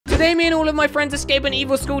Today, me and all of my friends escape an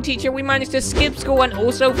evil school teacher. We managed to skip school and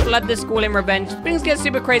also flood the school in revenge. Things get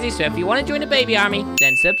super crazy, so if you want to join the baby army,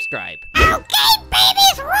 then subscribe. Okay,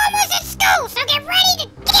 babies, we're almost at school, so get ready to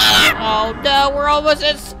get out. Oh no, we're almost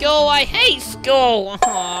at school. I hate school.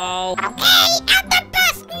 Oh. Okay, out the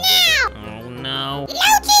bus now. Oh no.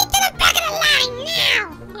 Lowchi, to the back of the line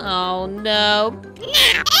now. Oh no.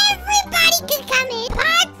 Now, everybody can come in,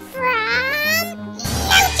 apart from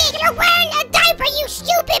Lowchi. You're wearing a diaper, you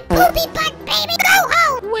stupid poopy butt baby. Go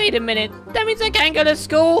home. Wait a minute. That means I can't go to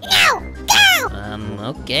school? No, go.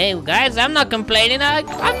 Okay, guys, I'm not complaining. I'm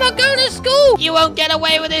not going to school. You won't get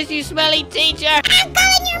away with this, you smelly teacher. I'm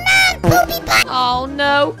calling your mom, poopy butt. Oh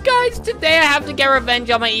no. Guys, today I have to get revenge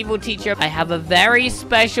on my evil teacher. I have a very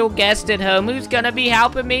special guest at home who's gonna be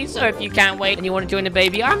helping me. So if you can't wait and you want to join the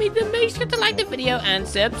baby army, then make sure to like the video and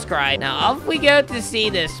subscribe. Now off we go to see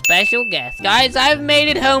the special guest. Guys, I've made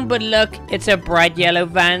it home, but look, it's a bright yellow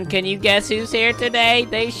van. Can you guess who's here today?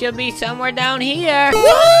 They should be somewhere down here.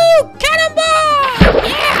 Woo! Cannonball!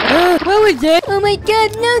 Yeah! What was that? Oh my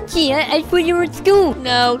god, Lowchi, I thought you were at school.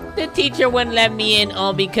 No, the teacher wouldn't let me in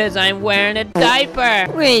all because I'm wearing a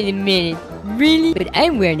diaper. Wait a minute. Really? But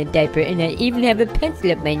I'm wearing a diaper and I even have a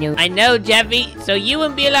pencil up my nose. I know, Jeffy, so you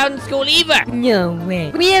wouldn't be allowed in school either. No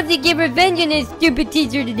way. We have to get revenge on this stupid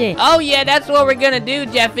teacher today. Oh yeah, that's what we're gonna do,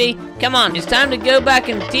 Jeffy. Come on, it's time to go back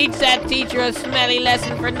and teach that teacher a smelly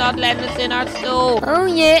lesson for not letting us in our school. Oh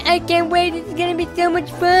yeah, I can't wait. It's gonna be so much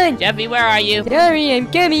fun. Jeffy, where are you? Sorry,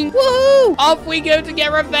 I'm coming. Woohoo! Off we go to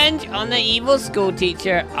get revenge on the evil school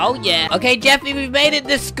teacher. Oh yeah. Okay, Jeffy, we've made it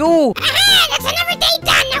to school. Aha, that's another day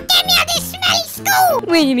done. Now get me out of this smelly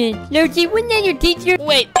school. Wait a minute, Lowchi, wasn't that your teacher?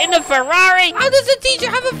 Wait, in a Ferrari? How does a teacher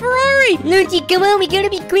have a Ferrari? Lowchi, come on, we gotta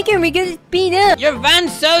be quicker. We gotta speed up. Your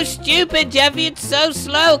van's so stupid, Jeffy. It's so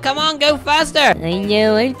slow. Come on, go faster. I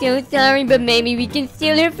know, I'm so sorry, but maybe we can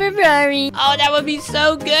steal her Ferrari. Oh, that would be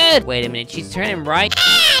so good. Wait a minute, she's turning right.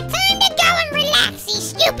 Ah, time to go and relax.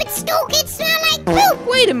 These stupid school kids smell like poop.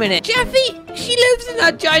 Wait a minute, Jeffy, she lives in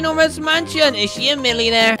that ginormous mansion. Is she a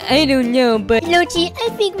millionaire? I don't know, but Lowchi, I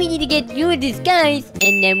think we need to get you a disguise,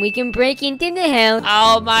 and then we can break into the house.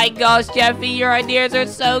 Oh my gosh, Jeffy, your ideas are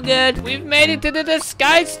so good. We've made it to the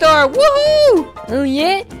disguise store. Woohoo! Oh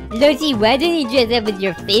yeah? Lowchi, why don't you dress up as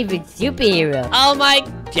your favorite superhero? Oh my...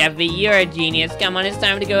 Jeffy, you're a genius. Come on, it's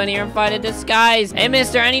time to go in here and find a disguise. Hey,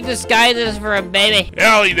 mister, any disguises for a baby?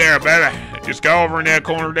 Howdy there, baby. Just go over in that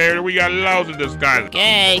corner there. We got loads of disguises.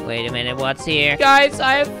 Okay. Wait a minute, what's here? Guys,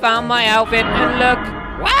 I have found my outfit, and look.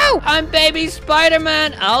 Wow, I'm baby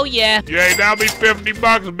Spider-Man. Oh, yeah. Yeah, that'll be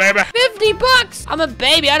 $50, baby. 50 bucks? I'm a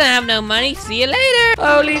baby. I don't have no money. See you later.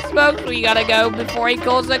 Holy smokes, we gotta go before he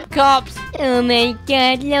calls the cops. Oh my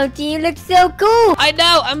god, Lowchi, you look so cool. I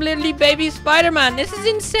know, I'm literally baby Spider-Man. This is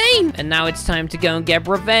insane. And now it's time to go and get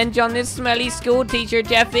revenge on this smelly school teacher,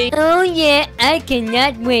 Jeffy. Oh yeah, I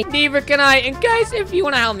cannot wait. Neither can I. And guys, if you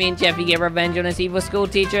want to help me and Jeffy get revenge on this evil school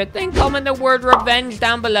teacher, then comment the word revenge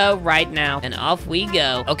down below right now. And off we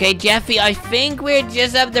go. Okay, Jeffy, I think we're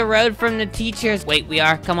just up the road from the teachers. Wait, we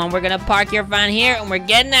are. Come on, we're gonna park your van here and we're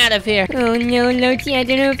getting out of here. Oh no, Lowchi, I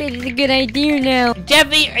don't know if this is a good idea now.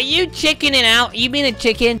 Jeffy, are you chickening out? You being a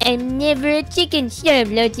chicken? I'm never a chicken. Shut up,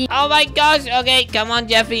 Lowchi. Oh my gosh. Okay, come on,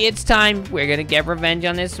 Jeffy. It's time. We're gonna get revenge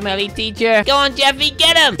on this smelly teacher. Go on, Jeffy.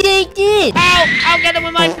 Get him. Take this. Ow! I'll get him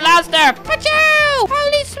with my blaster. Achoo!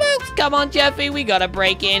 Holy smokes. Come on, Jeffy. We gotta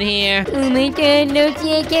break in here. Oh my god,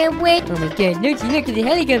 Lowchi, I can't wait. Oh my god, Lowchi, look at the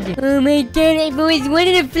helicopter. Oh my god, I've always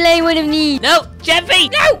wanted to fly one of these. No, Jeffy.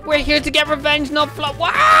 No! We're here to get revenge, not fly.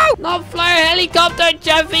 Wow! Not fly a helicopter,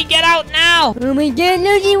 Jeffy. Get out now. Oh my god,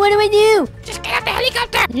 Lowchi, what do I do? Just get out the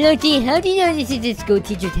helicopter. Lowchi, how do you know this is the school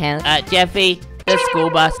teacher's house? Jeffy. The school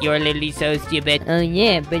bus. You're literally so stupid. Oh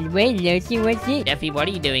yeah, but wait, Lowchi, what's it? Jeffy, what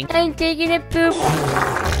are you doing? I'm taking a poop.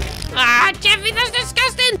 Ah, Jeffy, that's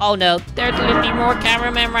disgusting. Oh no, there's literally more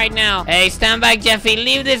cameramen right now. Hey, stand back, Jeffy.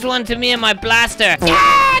 Leave this one to me and my blaster.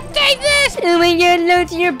 Ah, take this. Oh my god,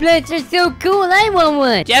 Lowchi, your blaster's so cool. I want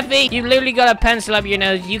one. Jeffy, you've literally got a pencil up your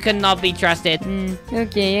nose. You cannot be trusted.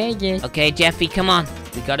 Okay, I guess. Okay, Jeffy, come on.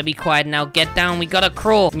 We gotta be quiet now. Get down. We gotta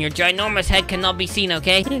crawl. And your ginormous head cannot be seen,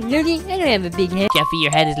 okay? Lowchi, I don't have a big head. Jeffy,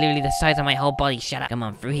 your head is literally the size of my whole body. Shut up. Come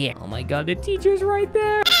on, through here. Oh my god, the teacher's right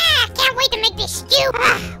there. Ah, can't wait to make this stew.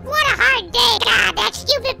 Ah, what a hard day. God, that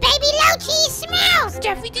stupid baby Lowchi smells.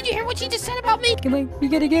 Jeffy, did you hear what she just said about me? Come on, we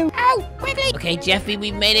gotta go. Ow, quickly. Okay, Jeffy,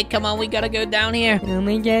 we've made it. Come on, we gotta go down here. Oh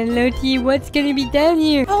my god, Lowchi, what's gonna be down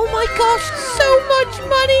here? Oh my gosh, so much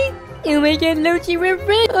money. Oh my god, Lowchi, we're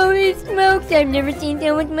rich! Holy smokes, I've never seen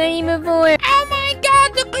so much money before! Oh my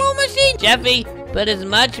god, the claw machine! Jeffy, put as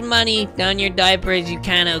much money down your diaper as you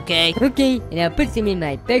can, okay? Okay, and I'll put some in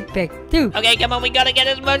my backpack too. Okay, come on, we gotta get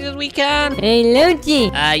as much as we can. Hey,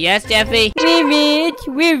 Lowchi. Yes, Jeffy?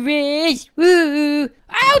 We're rich. Woo.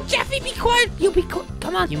 Oh, Jeffy, be quiet. You be quiet.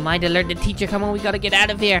 Come on. You might alert the teacher. Come on, we gotta get out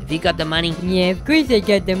of here. Have you got the money? Yeah, of course I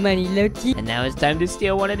got the money, Lowchi. And now it's time to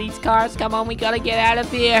steal one of these cars. Come on, we gotta get out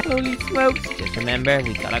of here. Holy smokes. Just remember,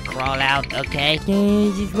 we gotta crawl out, okay?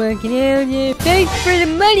 Okay, just walking out here. Thanks for the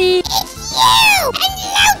money. It's you! And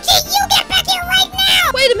Lowchi, you get back here right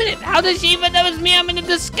now! Wait a minute. How does she even know it's me? I'm in a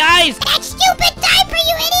disguise. That stupid diaper,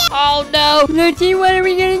 you idiot! Oh, no. Lowchi, what are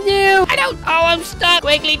we gonna do? I don't. Oh, I'm stuck.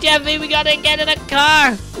 Quickly, Jeffy, we gotta get in a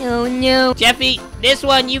car. Oh no. Jeffy, this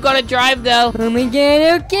one, you gotta drive, though. Oh my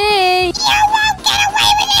god, okay. You won't get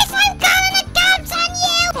away with this! I'm calling the cops on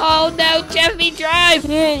you! Oh, no, Jeffy, drive.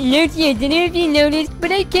 Lowchi, I don't know if you noticed,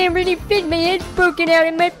 but I can't really fit. My head's broken out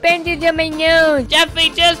and my pants is on my nose. Jeffy,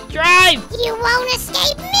 just drive. You won't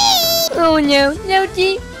escape me! Oh no,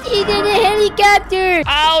 Lowchi, he's in a helicopter.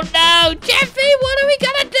 Oh, no. Jeffy, what are we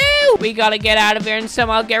gonna do? We gotta get out of here and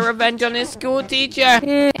somehow get revenge on this school teacher.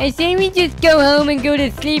 I say we just go home and go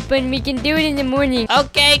to sleep and we can do it in the morning.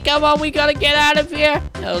 Okay, come on, we gotta get out of here.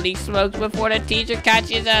 Holy smokes, before the teacher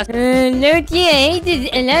catches us. Lowchi, I hate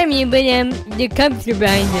to alarm you, but the cops are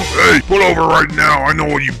behind us. Hey, pull over right now. I know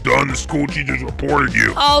what you've done. The school teacher's reported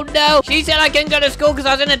you. Oh, no. She said I couldn't go to school because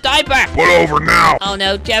I was in a diaper. Pull over now. Oh,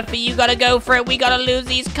 no, Jeffy, you gotta go for it. We gotta lose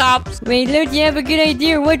these cops. Wait, Lowchi, I have a good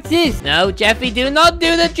idea. What's this? No, Jeffy, do not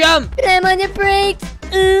do the jump. But I'm on the brakes.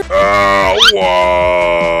 Whoa.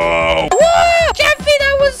 Whoa! Jeffy,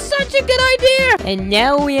 that was such a good idea. And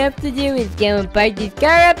now all we have to do is go and park this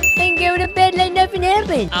car up and go to bed like nothing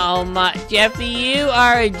happened. Oh my, Jeffy, you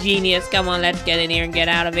are a genius. Come on, let's get in here and get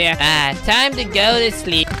out of here. Time to go to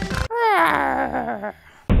sleep.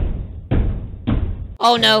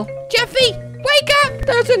 Oh no, Jeffy, wake up!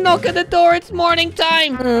 There's a knock at the door. It's morning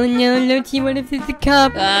time. Oh no, Lowchi, what if it's a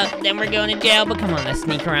cop? Then we're going to jail. But come on, let's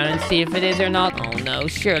sneak around and see if it is or not. Oh no,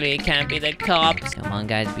 surely it can't be the cops. Come on,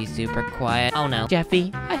 guys, be super quiet. Oh no,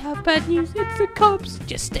 Jeffy, I have bad news. It's the cops.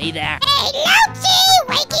 Just stay there. Hey, Lowchi!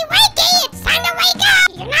 Wakey, wakey! It's time to wake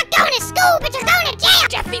up! You're not going to school, but you're going to jail!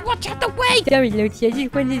 Jeffy, watch out the way. Sorry, Lowchi, I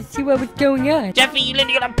just wanted to see what was going on. Jeffy, you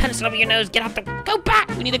literally got a pencil over your nose. Get out the... Go back.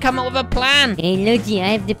 We need to come up with a plan. Hey, Lowchi, I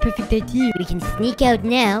have the perfect idea. We can sneak out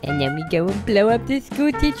now, and then we go and blow up the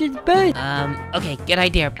school teacher's bus. Okay, good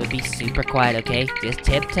idea, but be super quiet, okay? Just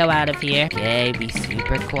tiptoe out of here. Okay, be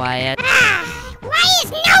super quiet. Why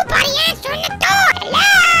is nobody answering the door? Hello?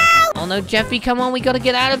 Oh no, Jeffy, come on, we gotta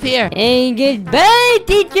get out of here. Hey, goodbye,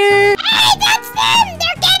 teacher. Hey, that's them!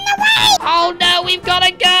 They're getting away! Oh no, we've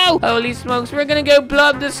gotta go. Holy smokes, we're gonna go blow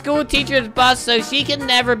up the school teacher's bus so she can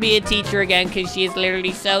never be a teacher again because she is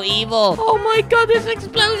literally so evil. Oh my god, this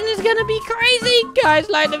explosion is gonna be crazy. Guys,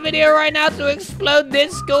 like the video right now to explode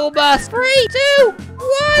this school bus. 3, 2, 1.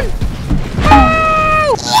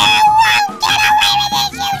 Oh! You won't get away with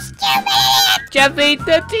it, you stupid idiot! Jeffy,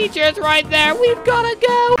 the teacher's right there. We've gotta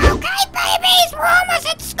go. Okay, babies, we're almost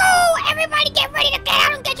at school! Everybody get ready to get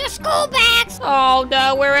out and get your school bags! Oh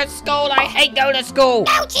no, we're at school. I hate going to school.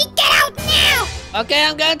 Lowchi, get out now! Okay,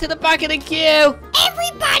 I'm going to the back of the queue.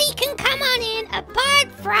 Everybody can come on in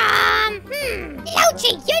apart from...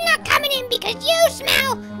 Lowchi, you're not coming in because you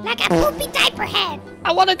smell like a poopy diaper head.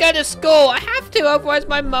 I want to go to school. I have to, otherwise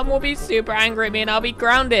my mum will be super angry at me and I'll be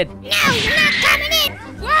grounded. No, you're not coming in!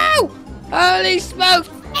 Whoa! Holy smokes!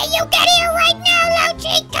 Hey, you get here right now,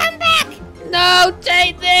 Lowchi! Come back! No,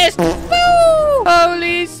 take this! Woo!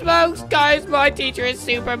 Holy smokes, guys, my teacher is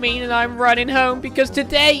super mean and I'm running home because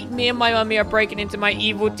today, me and my mummy are breaking into my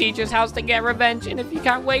evil teacher's house to get revenge. And if you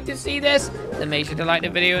can't wait to see this, then make sure to like the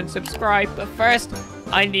video and subscribe. But first,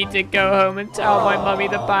 I need to go home and tell my mummy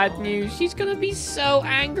the bad news. She's gonna be so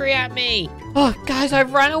angry at me. Oh, guys,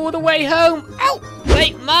 I've ran all the way home. Ow!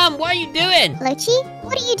 Wait, Mom, what are you doing? Lowchi,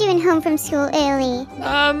 what are you doing home from school early?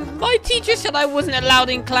 My teacher said I wasn't allowed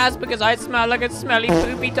in class because I smell like a smelly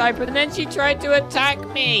poopy diaper, and then she tried to attack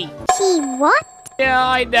me. She what? Yeah,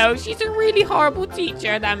 I know. She's a really horrible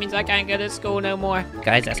teacher. That means I can't go to school no more.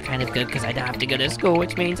 Guys, that's kind of good because I don't have to go to school,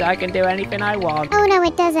 which means I can do anything I want. Oh, no,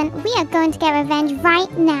 it doesn't. We are going to get revenge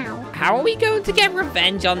right now. How are we going to get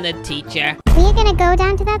revenge on the teacher? We are going to go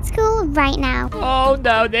down to that school right now. Oh,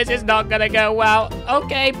 no, this is not going to go well.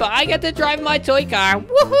 Okay, but I get to drive my toy car.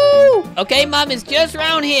 Woohoo! Okay, Mom, it's just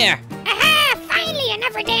round here. Aha! Finally,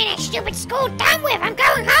 another day in a stupid school done with. I'm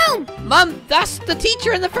going home. Mom, that's the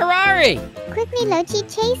teacher in the Ferrari. Quickly, Lowchi,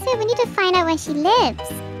 chase her. We need to find out where she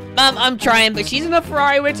lives. Mom, I'm trying, but she's in a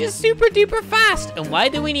Ferrari, which is super duper fast. And why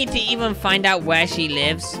do we need to even find out where she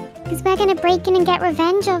lives? Because we're gonna break in and get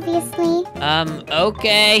revenge, obviously.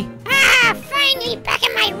 Okay. Ah, finally back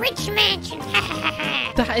in my rich mansion.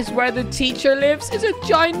 That is where the teacher lives. It's a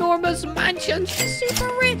ginormous mansion. She's super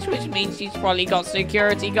rich, which means she's probably got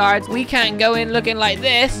security guards. We can't go in looking like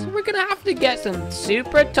this. We're gonna have to get some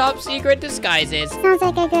super top secret disguises. Sounds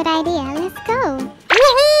like a good idea. Let's go.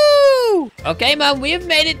 Woohoo! Okay, Mom, we have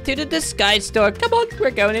made it to the disguise store. Come on,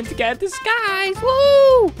 we're going in to get a disguise.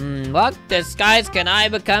 Woohoo! What disguise can I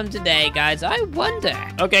become today, guys? I wonder.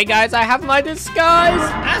 Okay, guys, I have my disguise.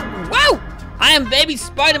 Whoa! I am baby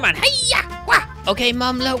Spider-Man. Hey-ya! Wah! Okay,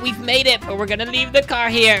 Mom, look, we've made it, but we're gonna leave the car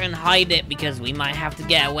here and hide it because we might have to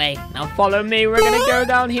get away. Now follow me. We're gonna go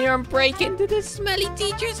down here and break into this smelly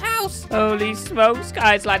teacher's house. Holy smokes,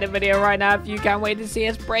 guys, like the video right now if you can't wait to see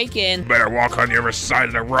us break in. Better walk on the other side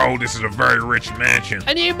of the road. This is a very rich mansion.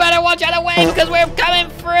 And you better watch out of the way because we're coming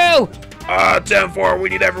through. 10-4, we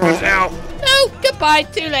need everyone's help. No, goodbye,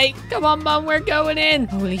 too late. Come on, Mom, we're going in.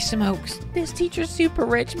 Holy smokes, this teacher's super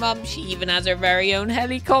rich, Mom. She even has her very own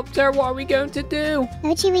helicopter. What are we going to do?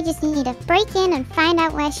 Lowchi, we just need to break in and find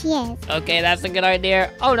out where she is. Okay, that's a good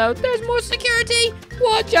idea. Oh no, there's more security.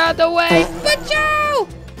 Watch out the way. Pachow!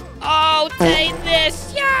 Oh, take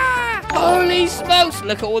this. Yeah! Holy smokes,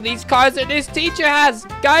 look at all these cars that this teacher has.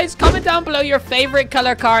 Guys, comment down below your favorite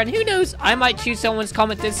color car, and who knows, I might choose someone's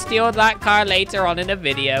comment to steal that car later on in a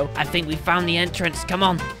video. I think we found the entrance. Come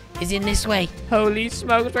on. It's in this way. Holy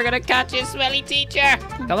smokes, we're gonna catch this smelly teacher.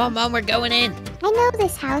 Come on, Mom, we're going in. I know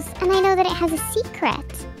this house, and I know that it has a secret.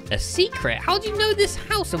 A secret? How do you know this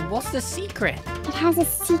house, and what's the secret? It has a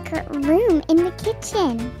secret room in the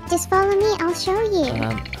kitchen. Just follow me, I'll show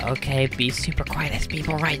you. Okay, be super quiet. There's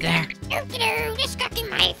people right there. They're stuck in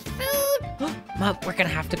my food. Mom, we're gonna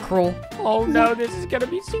have to crawl. Oh no, this is gonna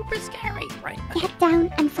be super scary. Right. Get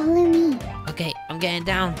down and follow me. Okay, I'm getting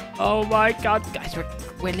down. Oh my god, guys,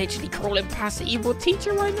 we're literally crawling past the evil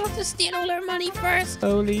teacher. Why not to steal all our money first?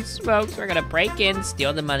 Holy smokes, we're gonna break in,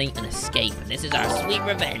 steal the money, and escape. And this is our sweet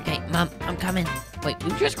revenge. Okay, Mom, I'm coming. Wait,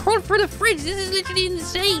 we just crawled through the fridge. This is literally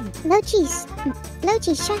insane.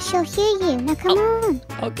 Lowchi, shush, she'll hear you. Now come on.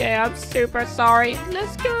 Okay, I'm super sorry.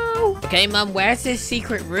 Let's go. Okay, Mom, where's this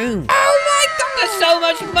secret room? Oh my god, there's so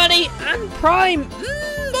much money and Prime.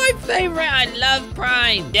 My favorite. I love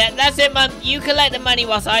Prime. Yeah, that's it, Mom. You collect the money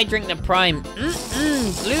whilst I drink the Prime.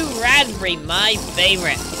 Blue raspberry, my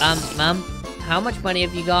favorite. Mom, how much money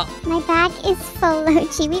have you got? My bag is full,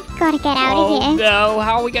 Lowchi. We've got to get out of here. No,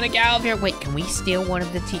 how are we gonna get out of here? Wait, can we steal one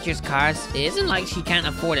of the teacher's cars? It isn't like she can't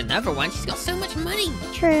afford another one. She's got so much money.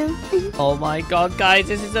 True. Oh my god, guys,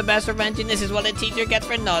 this is the best revenge, and this is what the teacher gets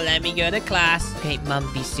for not letting me go to class. Okay,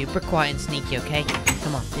 Mom, be super quiet and sneaky, okay?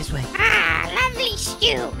 Come on, this way. Ah, lovely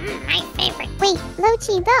stew. My favorite. Wait,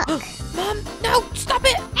 Lowchi, look. Mom, no, stop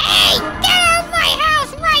it. Hey, get out of my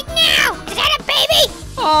house right now. Is that a baby?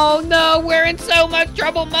 Oh no, we're in so much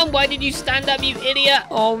trouble. Mom, why did you stand up, you idiot?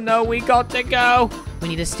 Oh no, we got to go. We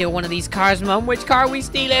need to steal one of these cars, Mom. Which car are we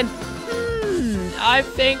stealing? I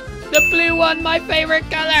think the blue one, my favorite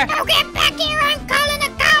color. Now get back here, I'm calling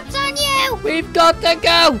the cops on you. We've got to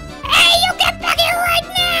go. Hey, you get back here right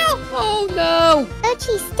now. Oh no.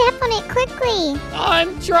 Lowchi, step on it quickly.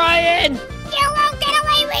 I'm trying. You won't get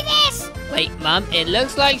away with this. Wait, Mom, it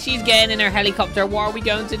looks like she's getting in her helicopter. What are we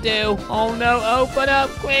going to do? Oh no, open up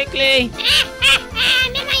quickly.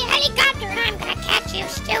 I'm in my helicopter and I'm gonna catch you,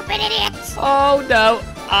 stupid idiots. Oh no,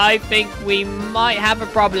 I think we might have a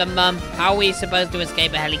problem, Mum. How are we supposed to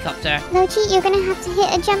escape a helicopter? Lowchi, you're gonna have to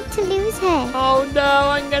hit a jump to lose her. Oh no,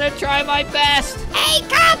 I'm gonna try my best. Hey,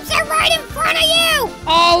 cops, they're right in front of you.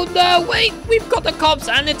 Oh no, wait, we've got the cops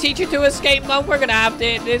and the teacher to escape, Mum. We're gonna have to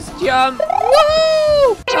hit this jump.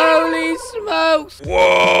 Woo! Holy smokes.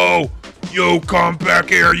 Whoa! You come back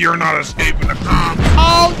here. You're not escaping the cops.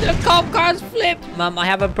 Oh, the cop car's flipped. Mum, I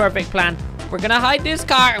have a perfect plan. We're gonna hide this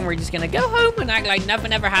car and we're just gonna go home and act like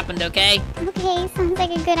nothing ever happened, okay? Okay, sounds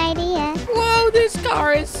like a good idea. Whoa, this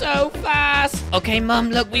car is so fast. Okay, Mum,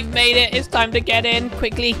 look, we've made it. It's time to get in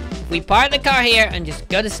quickly. We park the car here and just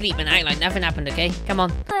go to sleep and act like nothing happened, okay? Come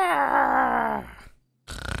on.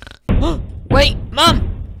 Wait, Mum,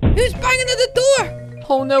 who's banging at the door?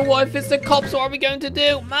 Oh no, what if it's the cops? What are we going to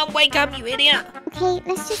do? Mum, wake up, you idiot. Okay,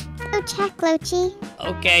 let's just go check, Lowchi.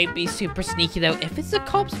 Okay, be super sneaky though. If it's the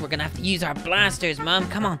cops, we're gonna have to use our blasters, Mom.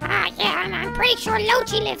 Come on. Yeah, I'm pretty sure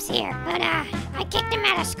Lowchi lives here. But, I kicked him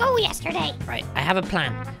out of school yesterday. Right, I have a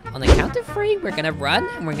plan. On the count of 3, we're gonna run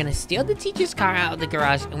and we're gonna steal the teacher's car out of the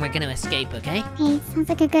garage and we're gonna escape, okay? Okay, sounds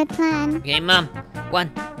like a good plan. Okay, Mom.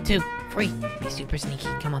 1, 2, 3. Be super sneaky.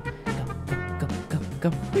 Come on. Go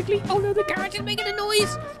quickly. Oh no, the garage is making a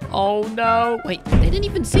noise. Oh no. Wait, they didn't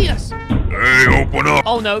even see us. Hey, open up.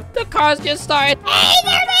 Oh no, the car's just started. Hey,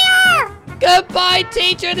 there they are! Goodbye,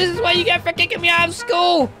 teacher. This is what you get for kicking me out of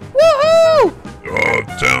school. Woohoo!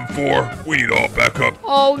 10-4, we need all backup.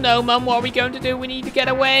 Oh no, Mum, what are we going to do? We need to get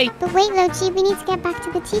away. But wait, Lowchi, we need to get back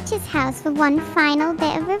to the teacher's house for one final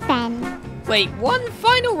bit of revenge. Wait, one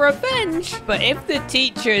final revenge? But if the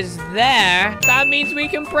teacher's there, that means we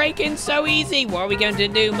can break in so easy. What are we going to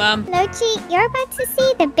do, Mum? Lowchi, you're about to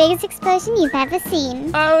see the biggest explosion you've ever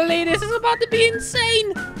seen. Holy, this is about to be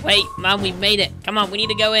insane. Wait, Mum, we've made it. Come on, we need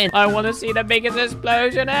to go in. I want to see the biggest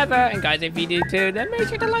explosion ever. And guys, if you do too, then make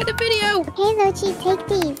sure to like the video. Hey, Lowchi, take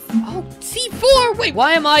these. Oh, C4. Wait,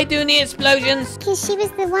 why am I doing the explosions? Because she was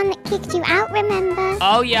the one that kicked you out, remember?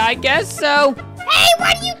 Oh, yeah, I guess so. Hey,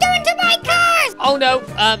 what are you doing to my cars? Oh, no.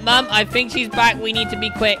 Mum, I think she's back. We need to be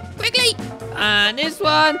quick. Quickly. And this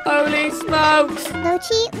one. Holy smokes.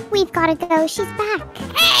 Lowchi, we've got to go. She's back.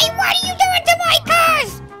 Hey, what are you doing to my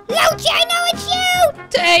cars? Lowchi, I know it's you.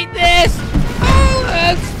 Take this. Oh,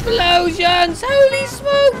 explosions. Holy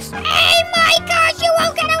smokes. Hey, my gosh, you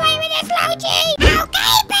won't get away with this, Lowchi.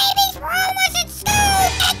 Okay, babies, we're almost at school.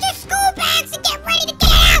 Get your school bags and get ready to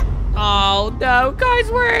get out. Oh, no.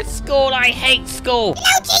 Guys, we're at school. I hate school.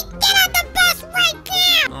 Lowchi, get on the bus right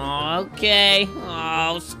now. Okay.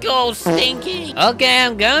 Oh, school's stinky. Okay,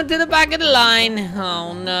 I'm going to the back of the line.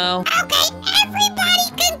 Oh, no. Okay, everybody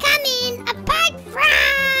can come in apart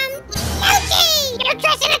from Lowchi. You're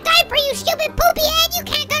dressed in a diaper, you stupid poopy head. You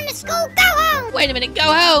can't come to school. Go home. Wait a minute. Go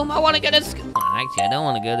home. I want to go to school. Actually, I don't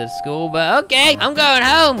want to go to school, but okay. I'm going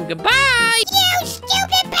home. Goodbye. You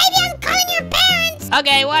stupid baby, I'm calling your parents.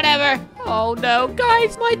 Okay, whatever. Oh no,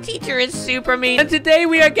 guys, my teacher is super mean. And today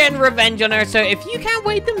we are getting revenge on her. So if you can't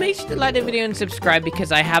wait, then make sure to like the video and subscribe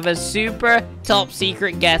because I have a super top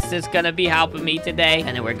secret guest that's gonna be helping me today.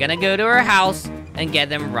 And then we're gonna go to her house and get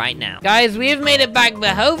them right now. Guys, we have made it back,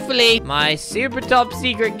 but hopefully my super top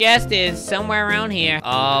secret guest is somewhere around here.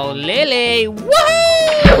 Oh, Lily.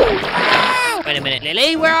 Woohoo! Wait a minute,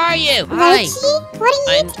 Lily, where are you? Hi. Lowchi, what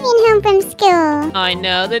are you doing home from school? I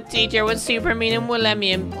know, the teacher was super mean and wouldn't let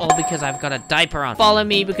me in. Oh, because I've got a diaper on. Follow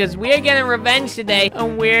me because we're getting revenge today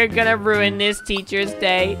and we're gonna ruin this teacher's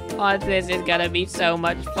day. Oh, this is gonna be so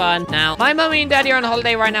much fun. Now, my mommy and daddy are on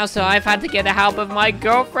holiday right now, so I've had to get the help of my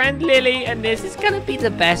girlfriend, Lily, and this is gonna be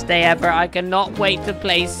the best day ever. I cannot wait to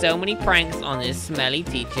play so many pranks on this smelly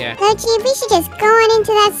teacher. Lowchi, we should just go on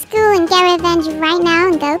into that school and get revenge right now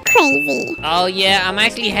and go crazy. Oh, yeah, I'm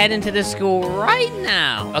actually heading to the school right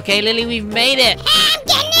now. Okay, Lily, we've made it. Hey, I'm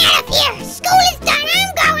getting out of here. School is done.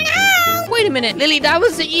 I'm going home. Wait a minute, Lily, that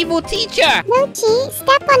was the evil teacher. Lowchi,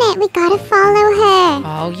 step on it. We gotta follow her.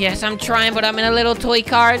 Oh, yes, I'm trying, but I'm in a little toy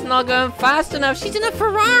car. It's not going fast enough. She's in a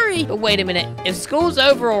Ferrari. But wait a minute. If school's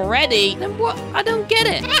over already, then what? I don't get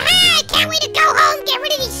it. I can't wait to go home. Get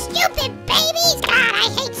rid of these stupid babies. God, I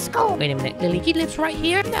hate school. Wait a minute. Lily, she lives right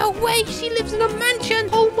here? No way. She lives in a mansion.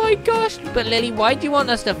 Oh, my gosh. But, Lily, why do you want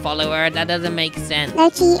us to follow her? That doesn't make sense.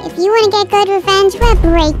 Lowchi, if you want to get good revenge, we're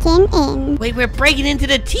breaking in. Wait, we're breaking into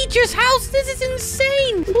the teacher's house? This is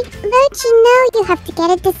insane. Lowchi, no, you have to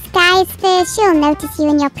get a disguise first. She'll notice you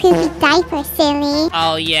in your poopy diaper, silly.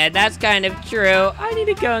 Oh, yeah, that's kind of true. I need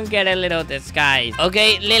to go and get a little disguise.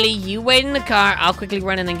 Okay, Lily, you wait in the car. I'll quickly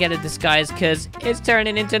run in and get a disguise because it's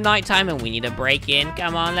turning into nighttime and we need to break in.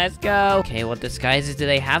 Come on, let's go. Okay, what disguises do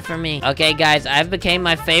they have for me? Okay, guys, I've became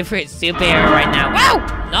my favorite superhero right now.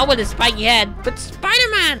 Whoa! Not with a spiky head, but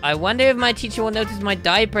Spider-Man. I wonder if my teacher will notice my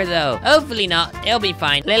diaper, though. Hopefully not. It'll be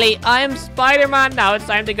fine. Lily, I am Spider-Man. Now it's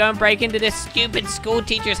time to go and break into this stupid school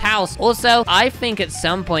teacher's house. Also, I think at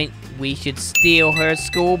some point, we should steal her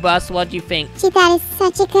school bus. What do you think? Gee, that is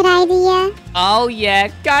such a good idea. Oh, yeah.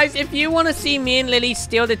 Guys, if you want to see me and Lily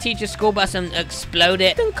steal the teacher's school bus and explode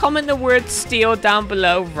it, then comment the word steal down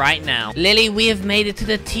below right now. Lily, we have made it to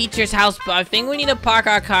the teacher's house, but I think we need to park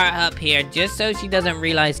our car up here just so she doesn't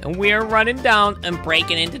realize. And we are running down and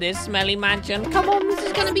breaking into this smelly mansion. Come on, this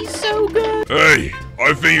is going to be so good. Hey,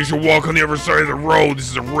 I think you should walk on the other side of the road. This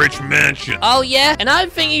is a rich mansion. Oh, yeah? And I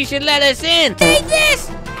think you should let us in. Take this!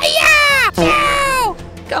 Yeah! Ow!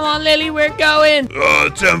 Come on, Lily, we're going.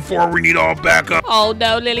 10-4, we need all backup. Oh,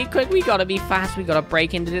 no, Lily, quick, we gotta be fast. We gotta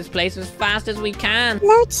break into this place as fast as we can.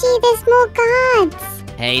 Lowchi, there's more guards.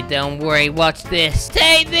 Hey, don't worry, watch this.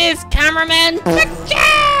 Take this, cameraman.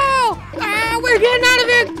 We're getting out of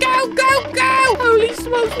here. Go, go, go. Holy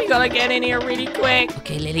smokes, we gotta get in here really quick.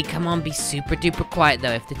 Okay, Lily, come on, be super duper quiet,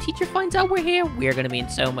 though. If the teacher finds out we're here, we're gonna be in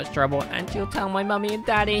so much trouble, and she'll tell my mommy and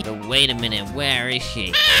daddy. But wait a minute, where is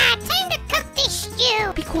she? Time to cook this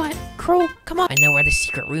stew. Be quiet, Crow, come on. I know where the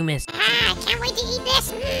secret room is. I can't wait to eat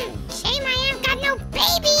this. Shame I haven't got no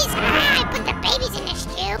babies. I put the babies in the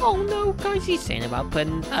stew. Oh no, guys, he's saying about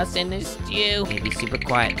putting us in the stew. Okay, be super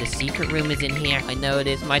quiet. The secret room is in here. I know it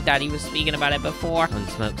is. My daddy was speaking about it before. Holy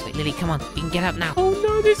smokes. Wait, Lily, come on. You can get up now. Oh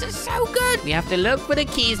no, this is so good. We have to look for the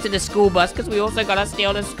keys to the school bus because we also gotta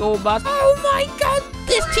steal the school bus. Oh my god,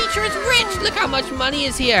 this teacher is rich. Look how much money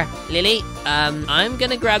is here. Lily, I'm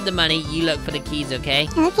gonna grab the money. You look for the keys, okay?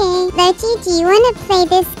 Okay, Lowchi, do you want to play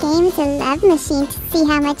this game as a love machine to see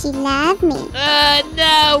how much you love me?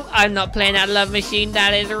 No. I'm not playing that love machine.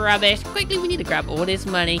 That is rubbish. Quickly, we need to grab all this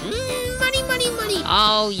money. Money, money, money.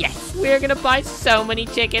 Oh, yes. We're gonna buy so many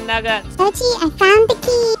chicken nuggets. Lowchi, I found the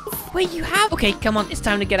keys. Wait, you have? Okay, come on. It's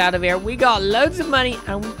time to get out of here. We got loads of money,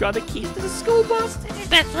 and we've got the keys to the school bus. This is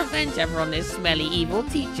best revenge ever on this smelly, evil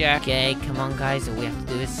teacher. Okay, come on, guys. All we have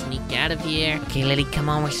to do is sneak out of here. Okay, Lily, come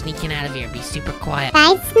on. We're sneaking out of here. Be super quiet.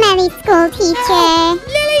 Bye, smelly school teacher.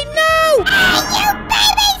 Lily, no! Hey, you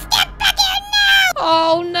babies, get back here now!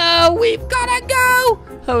 Oh, no. We've gotta go.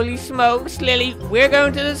 Holy smokes, Lily. We're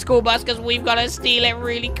going to the school bus because we've got to steal it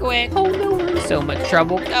really quick. Oh, no. We're in so much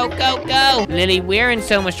trouble. Go, go, go. Lily, we're in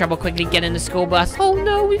so much trouble. Quickly get in the school bus. Oh,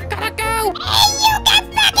 no. We've got to go. Hey, you get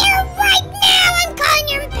back here right now! I'm calling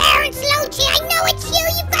your parents, Lowchi. I know it's you.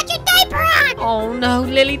 You've got your diaper on. Oh, no.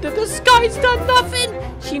 Lily, the disguise done nothing.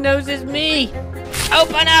 She knows it's me.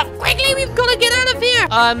 Open up. Quickly, we've got to get out of here.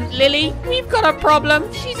 Lily, we've got a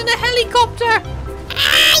problem. She's in a helicopter.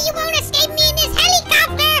 Ah, you won't escape me in this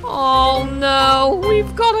helicopter. Oh, no.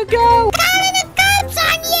 We've got to go. Calling the cops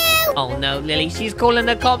on you. Oh, no, Lily. She's calling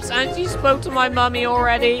the cops and she spoke to my mummy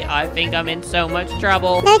already. I think I'm in so much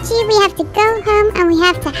trouble. Lowchi, we have to go home and we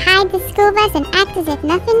have to hide the school bus and act as if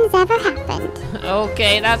nothing's ever happened.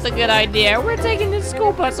 Okay, that's a good idea. We're taking the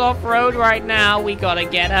school bus off-road right now. We gotta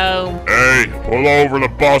get home. Hey, pull over the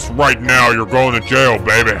bus right now. You're going to jail,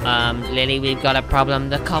 baby. Lily, we've got a problem.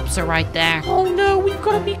 The cops are right there. Oh, no, we've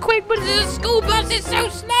gotta be quick, but the school bus is so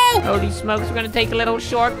slow. Holy smokes, we're gonna take a little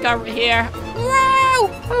shortcut here. Wow!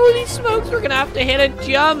 Holy smokes, we're gonna have to hit a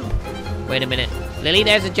jump. Wait a minute. Lily,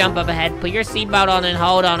 there's a jump up ahead. Put your seatbelt on and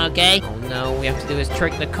hold on, okay? Oh, no, we have to do is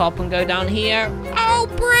trick the cop and go down here. Oh,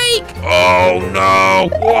 brake! Oh, no.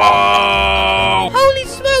 Whoa! Holy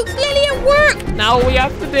smokes, Lily, it worked! Now all we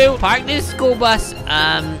have to do, park this school bus.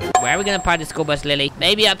 Where are we gonna park the school bus, Lily?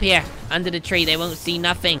 Maybe up here, under the tree. They won't see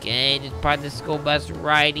nothing. Okay, just park the school bus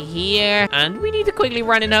right here. And we need to quickly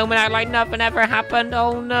run it home and act like nothing ever happened.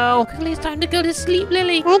 Oh, no. Quickly, it's time to go to sleep,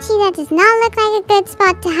 Lily. Lowchi, that does not look like a good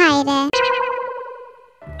spot to hide it.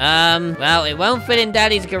 Well, it won't fit in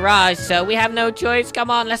Daddy's garage, so we have no choice. Come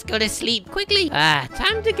on, let's go to sleep quickly.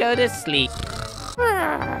 Time to go to sleep.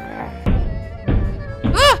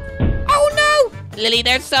 Oh no! Lily,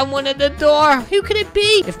 there's someone at the door. Who could it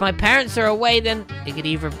be? If my parents are away, then it could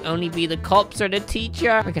either only be the cops or the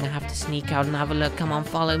teacher. We're gonna have to sneak out and have a look. Come on,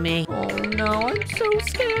 follow me. Oh no, I'm so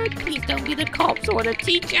scared. Please don't be the cops or the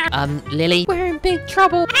teacher. Lily, we're in big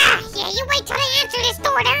trouble. Ah, yeah, you wait till they answer this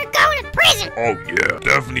door. They're going to prison. Oh, yeah.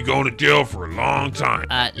 Definitely going to jail for a long time.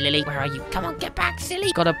 Lily, where are you? Come on, get back,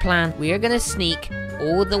 silly. Got a plan. We are gonna sneak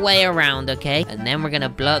all the way around, okay? And then we're gonna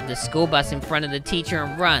blow up the school bus in front of the teacher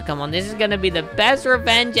and run. Come on, this is gonna be the best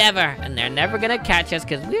revenge ever. And they're never gonna catch us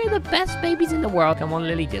because we're the best babies in the world. Come on,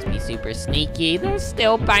 Lily, just be super sneaky. They're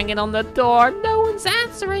still banging on the door. No one's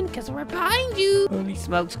answering because we're behind you. Holy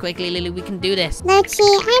smokes, quickly, Lily, we can do this. Lowchi,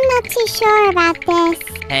 I'm not too sure about this.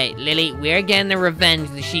 Hey, Lily, we're getting the revenge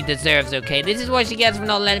that she deserves, okay? This is what she gets for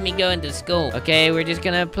not letting me go into school. Okay, we're just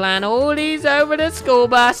gonna plan all these over the school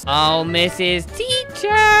bus. Oh, Mrs. Teacher.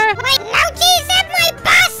 Wait, Lowchi, is that my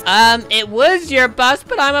bus? It was your bus,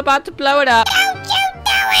 but I'm about to blow it up. Don't you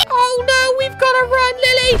know it? Oh, no, we've got to run,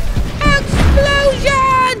 Lily.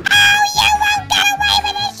 Explosion! Oh, you won't get away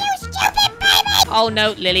with this, you stupid baby! Oh,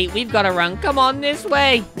 no, Lily, we've got to run. Come on, this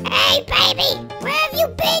way. Hey, baby, where have you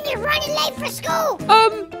been? You're running late for school.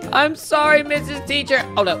 I'm sorry, Mrs. Teacher.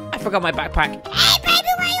 Oh, no, I forgot my backpack. Hey, baby,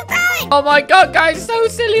 where you going? Oh, my God, guys, so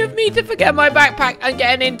silly of me to forget my backpack and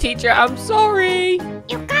getting in, teacher. I'm sorry.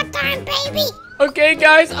 You got time, baby. Okay,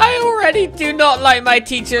 guys, I already do not like my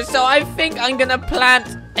teacher, so I think I'm gonna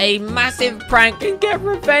plant a massive prank and get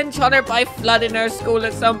revenge on her by flooding her school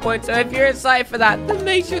at some point. So if you're excited for that, then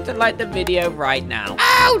make sure to like the video right now.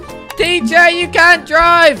 Ow! Teacher, you can't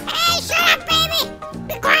drive! Hey, shut up, baby.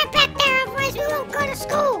 Be quiet back there, otherwise we won't go to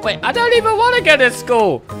school. Wait, I don't even want to go to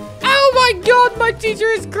school. Oh my God, my teacher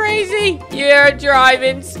is crazy. Your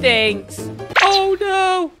driving stinks. Oh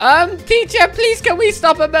no. Teacher, please can we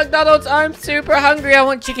stop at McDonald's? I'm super hungry. I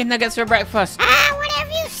want chicken nuggets for breakfast.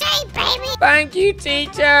 Whatever you say, baby. baby. Thank you,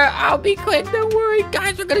 teacher. I'll be quick. Don't worry.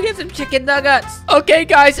 Guys, we're gonna get some chicken nuggets. Okay,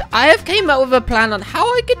 guys, I have came up with a plan on how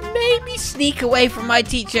I could maybe sneak away from my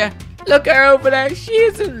teacher. Look at her over there. She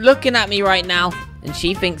isn't looking at me right now. And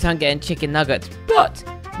she thinks I'm getting chicken nuggets. But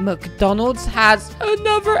McDonald's has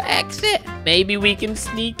another exit. Maybe we can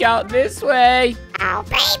sneak out this way. Oh,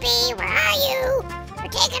 baby, where are you? We're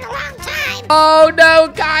taking a long time. Oh,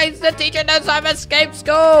 no, guys. The teacher knows I've escaped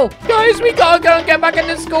school. Guys, we gotta go and get back in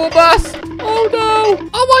the school bus. Oh, no.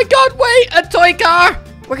 Oh, my God. Wait, a toy car.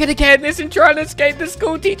 We're gonna get in this and try and escape the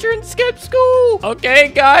school teacher and skip school. Okay,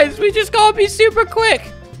 guys, we just gotta be super quick.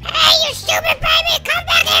 Hey, you stupid baby, come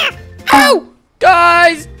back here. Oh,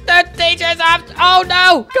 guys, the teacher's after. Oh,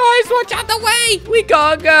 no. Guys, watch out the way. We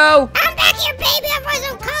gotta go. Come back here, baby, otherwise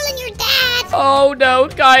I'm calling your dad. Oh, no,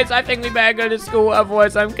 guys, I think we better go to school,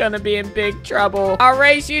 otherwise I'm gonna be in big trouble. I'll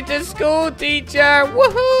race you to school, teacher.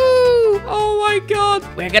 Woohoo! Oh, my God.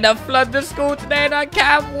 We're gonna flood the school today, and I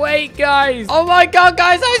can't wait, guys. Oh, my God,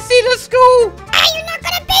 guys, I see the school. Hey, you're not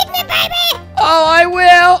gonna beat me, baby. Oh, I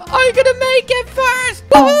will. I'm gonna make it first.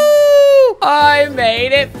 Woohoo! I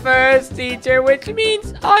made it first, teacher, which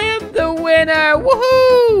means I am the winner.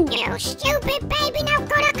 Woohoo! You stupid baby, now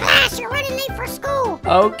go to class. You're running late for school.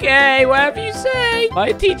 Okay, whatever you say.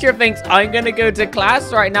 My teacher thinks I'm gonna go to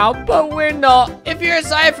class right now, but we're not. If you're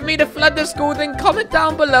excited for me to flood the school, then comment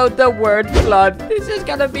down below the word flood. This is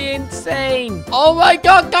gonna be insane. Oh my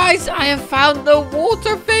God, guys, I have found the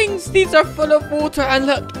water things. These are full of water, and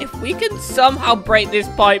look, if we can somehow break this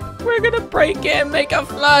pipe, we're gonna break it and make a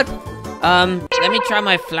flood. Let me try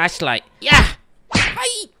my flashlight. Yeah.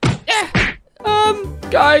 Hi. Yeah.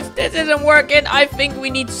 Guys, this isn't working. I think we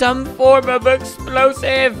need some form of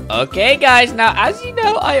explosive. Okay, guys, now, as you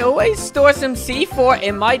know, I always store some C4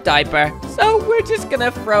 in my diaper. So we're just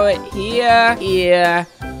gonna throw it here,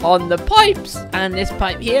 on the pipes, and this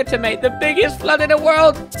pipe here to make the biggest flood in the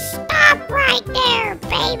world. Stop right there,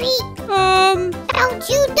 baby. Don't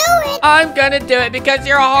you do it. I'm gonna do it because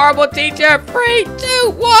you're a horrible teacher. 3,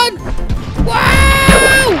 2, 1.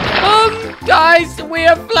 Wow! Guys, we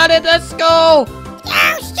have flooded the school.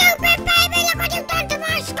 You stupid baby, look what you've done to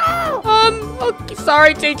my school. Okay,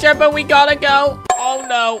 sorry, teacher, but we gotta go. Oh,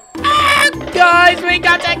 no. Guys, we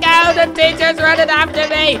got to go. The teacher's running after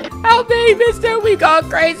me. Help me, mister. We got a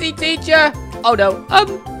crazy teacher. Oh, no.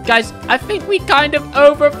 Guys, I think we kind of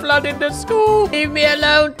over-flooded the school. Leave me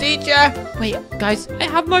alone, teacher. Wait, guys, I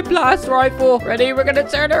have my blast rifle. Ready? We're gonna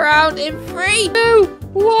turn around in 3, 2,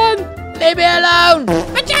 1. Leave me alone.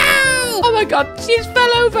 Achoo! Oh, my God. She's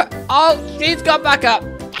fell over. Oh, she's got back up.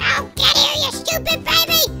 Oh, get here, you stupid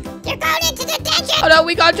baby. You're going into detention. Oh, no,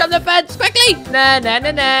 we gotta jump the fence. Quickly. Nah,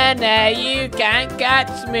 you can't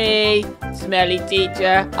catch me. Smelly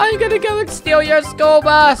teacher. I'm gonna go and steal your school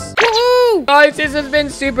bus. Woohoo! Guys, this has been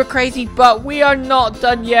super crazy, but we are not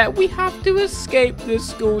done yet. We have to escape the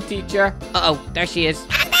school teacher. Uh-oh, there she is.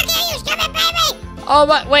 Come back here, you stupid baby. Oh,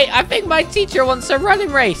 but wait, I think my teacher wants a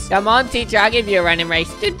running race. Come on, teacher, I'll give you a running race.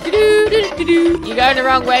 You're going the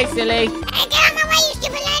wrong way, silly. Hey, get out my way, you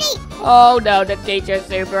stupid lady. Oh, no, the teacher's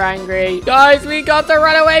super angry. Guys, we got to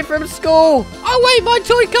run away from school. Oh, wait, my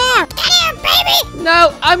toy car. Get here, baby.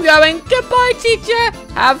 No, I'm going. Goodbye, teacher.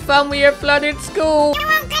 Have fun with your flooded school. You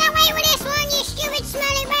won't get away with this one, you stupid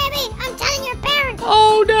smelly baby. I'm telling your parents.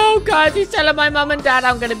 Oh, no, guys. He's telling my mom and dad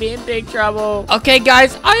I'm going to be in big trouble. Okay,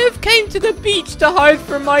 guys, I have came to the beach to hide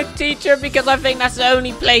from my teacher because I think that's the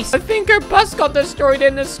only place. I think her bus got destroyed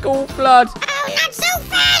in the school flood. Oh, not so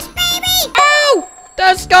fast, baby. Oh,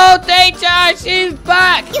 the school teacher. She's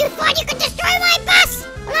back. You thought you could destroy my bus?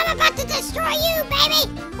 Well, I'm about to destroy you,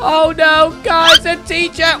 baby. Oh, no, guys, the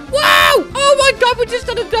teacher. Wow. Oh, my God, we just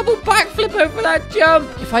done a double backflip over that jump.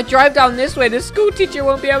 If I drive down this way, the school teacher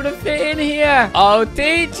won't be able to fit in here. Oh,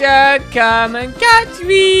 teacher, come and catch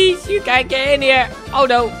me. You can't get in here. Oh,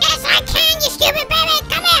 no. Yes, I can, you stupid baby.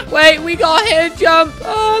 Come here. Wait, we got hit jump.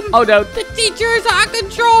 Oh, no, the teacher is out of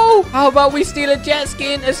control. How about we steal a jet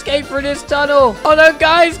ski and escape through this tunnel? Oh, no,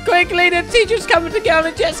 guys, quickly, the teacher's coming to get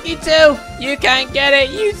on a jet ski, too. You can't get it.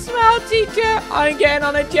 You smell, teacher. I'm getting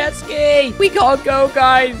on a jet ski. We gotta go,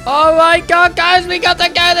 guys. Oh, my God, guys, we got to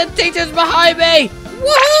go. The teacher's behind me.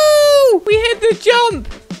 Woohoo! We hit the jump.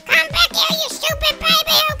 Come back here, you stupid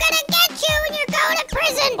baby. I'm gonna get you and you're going to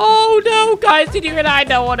prison. Oh, no, guys, did you and I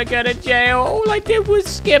don't want to go to jail. All I did was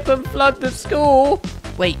skip and flood the school.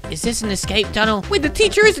 Wait, is this an escape tunnel? Wait, the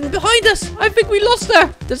teacher isn't behind us. I think we lost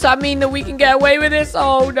her. Does that mean that we can get away with this?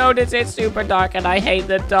 Oh, no, this is super dark, and I hate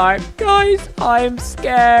the dark. Guys, I'm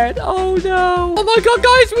scared. Oh, no. Oh, my God,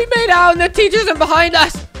 guys, we made it out, and the teacher isn't behind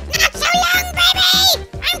us. Not so long, baby.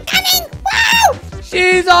 I'm coming. Whoa!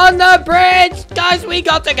 She's on the bridge. Guys, we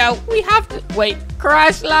got to go. We have to... Wait.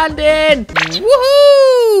 Crash landing.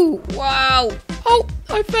 Woohoo! Wow. Oh,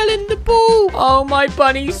 I fell in the pool. Oh, my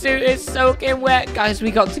bunny suit is soaking wet. Guys, we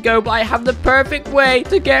got to go, but I have the perfect way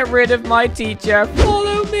to get rid of my teacher.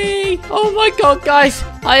 Follow me. Oh, my God, guys.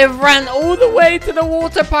 I have ran all the way to the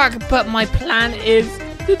water park, but my plan is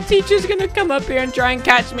the teacher's going to come up here and try and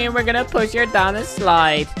catch me, and we're going to push her down a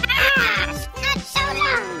slide. Ah, not so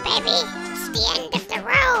long, baby. It's the end of the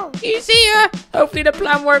road. You see her? Hopefully the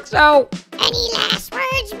plan works out. Any last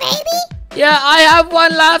words, baby? Yeah, I have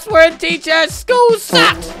one last word, teacher. School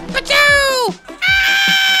sucks. Achoo!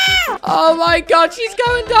 Oh my God, she's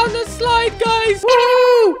going down the slide, guys.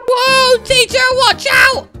 Woo! Whoa, teacher, watch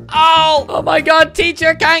out! Oh my God,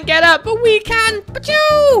 teacher can't get up, but we can.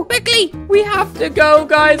 Achoo! Quickly, we have to go,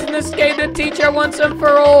 guys, and escape the teacher once and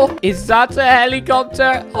for all. Is that a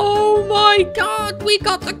helicopter? Oh my God, we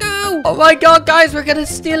got to go. Oh my God, guys, we're gonna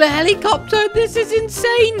steal a helicopter. This is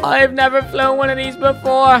insane. I've never flown one of these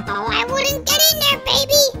before. Oh, I wouldn't get in there,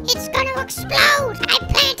 baby. It's gonna explode. I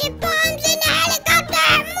planted bombs in the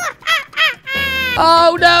helicopter.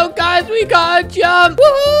 Oh no, guys, we gotta jump.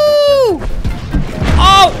 Woohoo!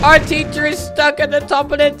 Oh, our teacher is stuck at the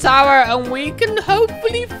top of the tower, and we can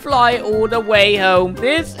hopefully fly all the way home.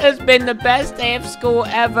 This has been the best day of school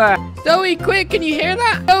ever. Zoe, quick, can you hear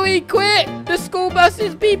that? Zoe, quick, the school bus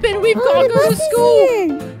is beeping. We've got to go to school.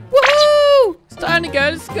 Woohoo! It's time to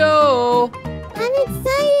go to school. I'm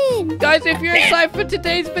excited. Guys, if you're excited for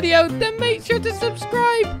today's video, then make sure to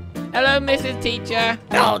subscribe. Hello, Mrs. Teacher.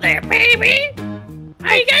 Hello there, baby.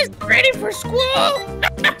 Are you guys ready for school?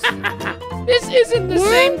 This isn't the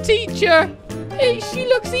same teacher. Hey, she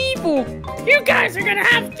looks evil. You guys are gonna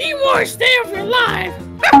have the worst day of your life.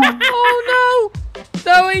 Oh no!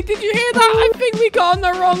 Zoe, did you hear that? I think we got on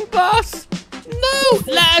the wrong bus. No!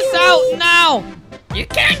 Let us out now! You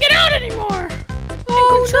can't get out anymore.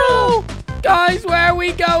 Oh no! Guys, where are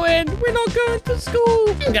we going? We're not going to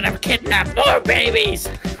school. I'm gonna kidnap more babies.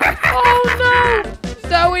 Oh no!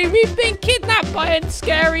 Zoe, we've been kidnapped by a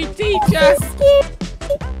scary teacher.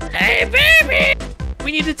 Hey, baby!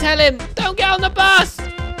 We need to tell him. Don't get on the bus.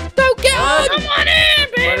 Don't get on. Come on in,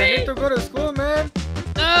 But I baby. need to go to school, man.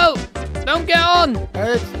 No, don't get on.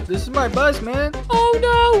 Hey, this is my bus, man. Oh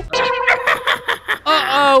no.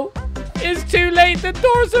 Uh-oh. It's too late. The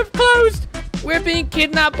doors have closed. We're being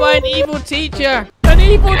kidnapped by an evil teacher. An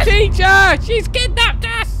evil teacher. She's kidnapped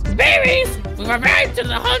us. Babies, we've arrived to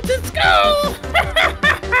the haunted school.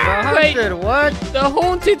 Wait. Haunted, what? The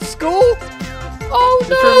haunted school? Oh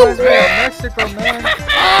This reminds me of no. Mexico, man.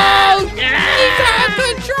 Oh, he's out of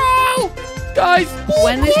control. Guys,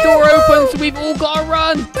 when this door opens, we've all got to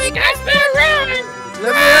run. You guys better run.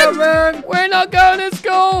 Let me out, man. We're not going to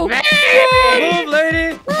school. Move,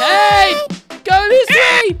 lady. Hey, go this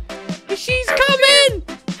way. She's coming.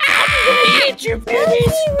 I'm gonna eat you,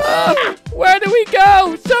 babies. Where do we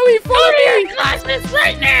go? Zoe, follow Go to me. your classes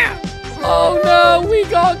right now. Oh no, we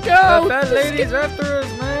gotta go. That lady's after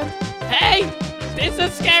us, man. Hey, this is a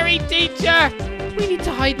scary teacher. We need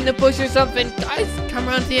to hide in the bush or something. Guys, come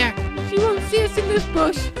around here. She won't see us in this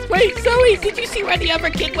bush. Wait, Zoe, did you see where the other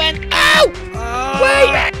kid went? Ow!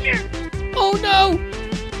 Wait! Oh no!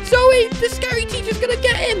 Zoe, the scary teacher's gonna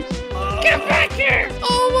get him. Get back here.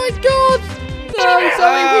 Oh my God! No,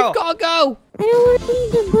 Zoe, we've gotta go. I don't want to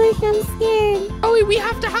leave the bush. I'm scared. Zoe, we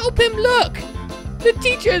have to help him. Look, the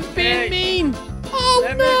teacher's being mean. Oh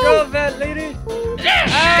Let no! me go, that lady.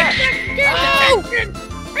 Oh!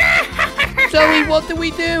 Zoe, what do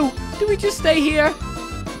we do? Do we just stay here?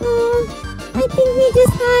 I think we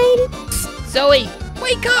just hide. Zoe,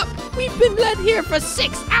 wake up! We've been led here for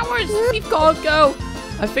 6 hours. We've got to go.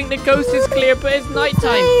 I think the coast is clear, but it's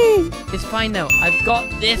nighttime. It's fine though. I've got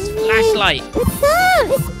this flashlight. What's up?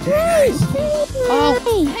 It's bright.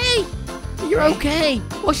 Oh, hey! You're okay.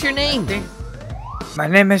 What's your name? My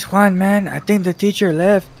name is Juan, man. I think the teacher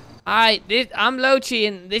left. Hi, I'm Lowchi,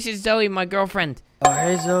 and this is Zoe, my girlfriend. Oh,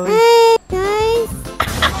 hey, Zoe. Hey, guys.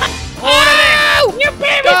 Oh! You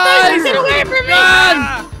babies, Guys, get away from me.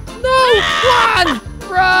 run! No, run!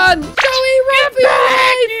 Run! Zoe, run for your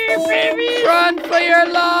life! Baby. Run for your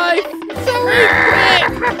life! Zoe,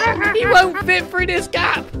 quick! He won't fit through this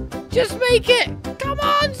gap. Just make it. Come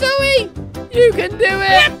on, Zoe. You can do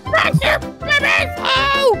it.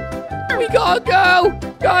 Oh! We gotta go.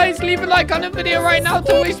 Guys, leave a like on the video right now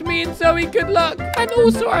to wish me and Zoe good luck. And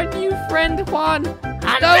also our new friend, Juan.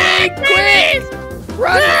 Zoe, quick!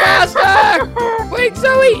 Run faster! Quick,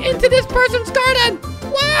 Zoe, into this person's garden!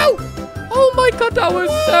 Wow! Oh my God, that was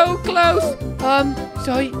so close.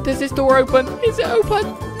 Zoe, does this door open? Is it open?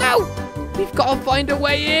 No! We've got to find a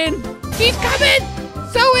way in. She's coming!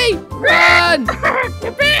 Zoe, run!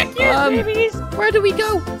 Get back here, babies. Where do we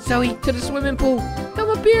go? Zoe, to the swimming pool. Come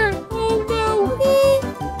up here. Oh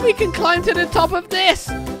no. We can climb to the top of this.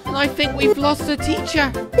 And I think we've lost the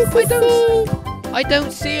teacher. I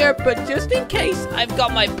don't see her, but just in case, I've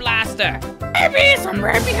got my blaster. Babies, I'm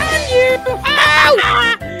right behind you. Ow!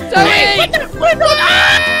 Zoe! What the flip?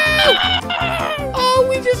 Oh,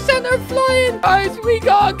 we just sent her flying. Guys, we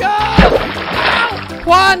gotta go. Ow!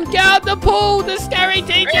 Juan, get out the pool. The scary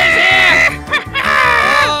teacher's here.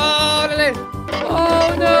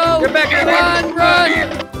 Oh no. Get back here, Juan,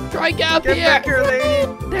 run. Try get up Get here. back here,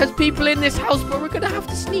 lady. There's people in this house, but we're gonna have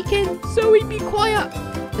to sneak in. Zoe, be quiet.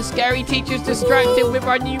 The scary teacher's distracted with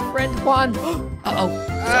our new friend Juan. Uh-oh.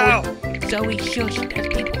 Zoe, shush. There's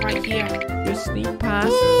people right here. Just sneak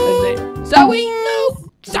past. Zoe, no.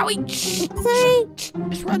 Zoe, shh.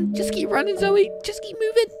 Just run. Just keep running, Zoe. Just keep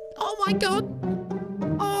moving. Oh, my God.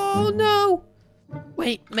 Oh, no.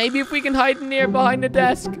 Wait, maybe if we can hide in here behind the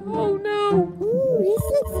desk. Oh, no. Ooh, this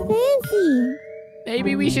looks fancy.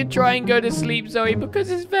 Maybe we should try and go to sleep, Zoe,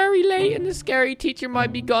 because it's very late and the scary teacher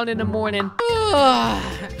might be gone in the morning.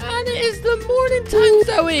 And it is the morning time,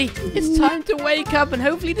 Zoe. It's time to wake up and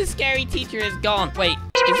hopefully the scary teacher is gone. Wait,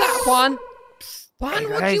 is that Juan? Juan, Hey,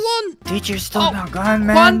 what do guys, you want? Teacher's still not gone,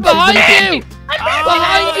 man. Juan, behind you!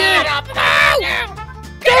 Behind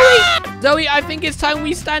you! Zoe, I think it's time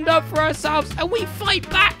we stand up for ourselves and we fight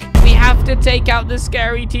back. We have to take out the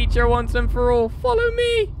scary teacher once and for all. Follow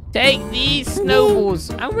me. Take these snowballs,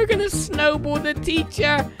 and we're gonna snowball the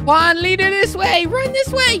teacher. Juan, lead her this way. Run this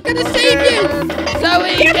way. Gonna save you.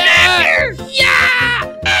 Zoe, get her.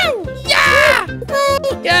 Yeah! Yeah!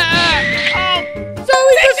 Get her. Oh.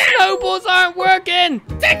 Zoe, the snowballs aren't working.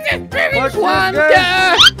 Take this, baby. Juan, get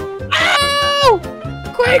her. Oh!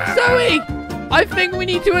 Quick, Zoe. I think we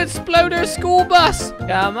need to explode her school bus.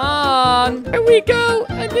 Come on. Here we go.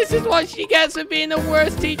 And this is what she gets for being the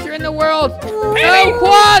worst teacher in the world. Oh,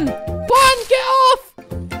 Juan! Juan, get off!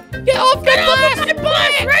 Get off the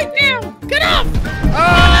bus Right now. Get off.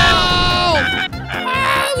 Oh!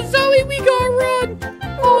 Oh, Zoe, we gotta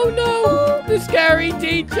run. Oh, no. The scary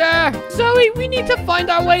teacher. Zoe, we need to find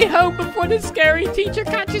our way home before the scary teacher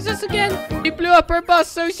catches us again. We blew up her bus,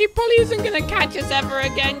 so she probably isn't gonna catch us ever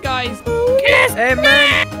again, guys. Hey,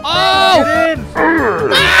 man. Oh! Get in.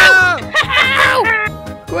 Ow! Ow!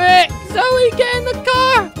 Quick! Zoe, get in the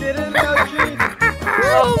car! Get in, Lowchi.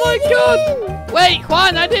 Oh my god! Wait,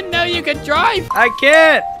 Juan, I didn't know you could drive! I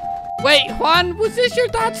can't. Wait, Juan, was this your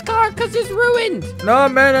dad's car? Because it's ruined! No,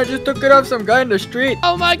 man, I just took it off some guy in the street.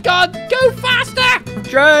 Oh my god, go faster! I'm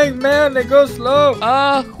trying, man. They go slow.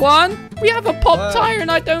 Juan, we have a pop What? tire and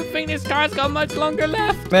I don't think this car's got much longer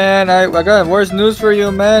left. Man, I got worse news for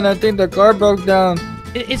you, man. I think the car broke down.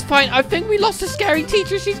 It's fine, I think we lost the scary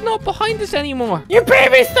teacher. She's not behind us anymore. You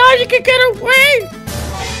babies thought you could get away.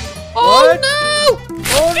 Oh What? no!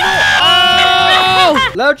 Oh, no.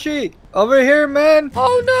 Oh! Lowchi, over here, man.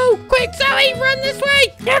 Oh no! Quick, Zoe, run this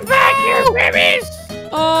way! Get back here, babies.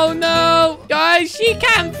 Oh no! Guys, she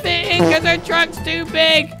can't fit in because her truck's too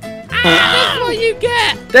big. That's what you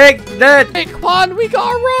get! Take that. Quick, Juan, we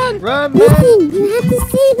gotta run! Run, man. Listen, you have to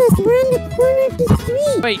save us. We're on the corner of the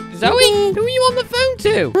street. Wait, Zoe? Who are you on the phone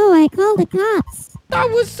to? Oh, I called the cops. That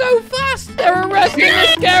was so fast! They're arresting the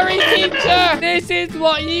scary teacher! This is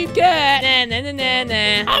what you get! Nah, nah, nah, nah,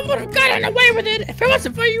 nah. I would have gotten away with it if it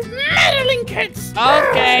wasn't for you meddling kids.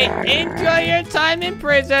 Okay, enjoy your time in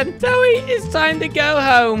prison. Zoe, it's time to go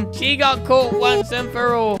home. She got caught once and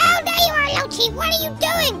for all. Oh, there you are, Lowchi. What are you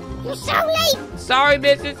doing? You're so late. Sorry,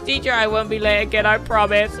 Mrs. Teacher, I won't be late again, I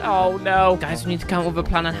promise. Oh, no. Guys, we need to come up with a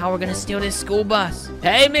plan on how we're going to steal this school bus.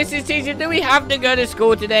 Hey, Mrs. Teacher, do we have to go to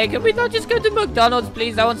school today? Can we not just go to McDonald's,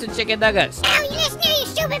 please? I want some chicken nuggets. Now, you listen here, you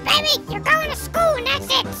stupid baby. You're going to school, and that's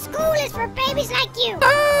it. School is for babies like you.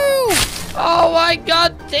 Oh, my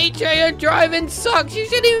God, teacher, your driving sucks. You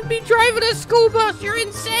shouldn't even be driving a school bus. You're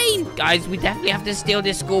insane. Guys, we definitely have to steal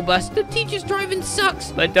this school bus. The teacher's driving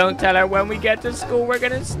sucks. But don't tell her when we get to school, we're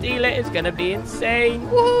going to steal it. It's going to be insane.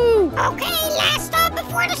 Woo! Okay, last stop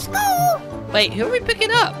before the school. Wait, who are we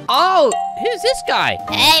picking up? Oh, who's this guy?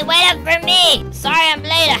 Hey, wait up for me. Sorry I'm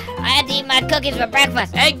late. I had to eat my cookies for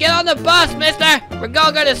breakfast. Hey, get on the bus, mister. We're going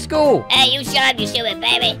to go to school. Hey, you shut up, you stupid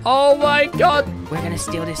baby. Oh, my God. we're gonna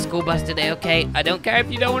steal this school bus today, okay? I don't care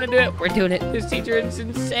if you don't want to do it. We're doing it. This teacher is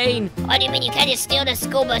insane. What do you mean you can't just steal the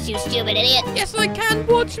school bus, you stupid idiot? Yes, I can.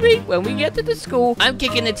 Watch me. When we get to the school, I'm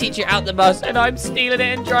kicking the teacher out the bus, and I'm stealing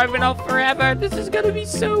it and driving off forever. This is gonna be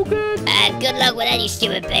so good. Good luck with that, you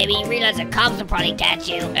stupid baby. You realize the cops will probably catch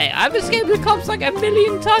you. Hey, I've escaped the cops like a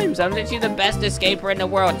million times. I'm literally the best escaper in the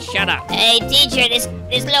world. Shut up. Hey, teacher, this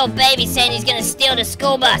little baby saying he's gonna steal the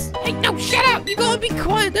school bus. Hey, no, shut up. You gotta be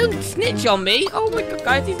quiet. Don't snitch on me. Oh my god,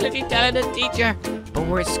 guys, he's literally telling the teacher. But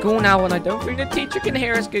we're at school now, and I don't think the teacher can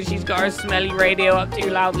hear us because she's got her smelly radio up too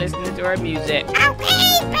loud listening to her music.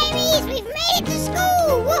 Okay, babies, we've made it to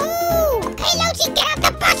school. Woohoo! Okay, Lowchi, get out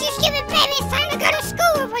the bus, you stupid baby. It's time to go to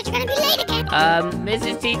school, otherwise you're gonna be late again.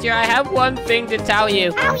 Mrs. Teacher, I have one thing to tell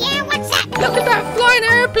you. Oh yeah, what's that? Look at that flying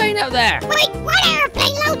airplane out there. Wait, what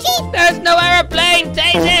airplane, Lowchi? There's no airplane.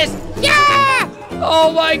 Take this. Yeah!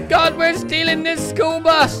 Oh my god, we're stealing this school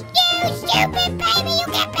bus. You stupid baby, you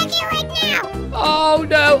get back here right now. Oh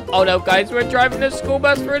no. Oh no, guys, we're driving the school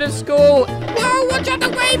bus through the school. Whoa, watch out the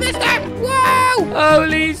way, mister. Whoa!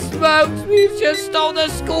 Holy smokes, we've just stole the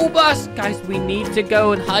school bus. Guys, we need to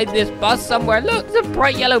go and hide this bus somewhere. Look, the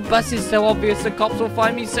bright yellow bus is so obvious the cops will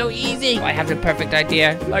find me so easy. I have the perfect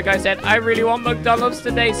idea. Like I said, I really want McDonald's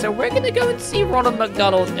today, so we're gonna go and see Ronald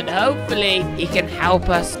McDonald, and hopefully he can help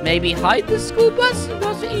us maybe hide the school bus and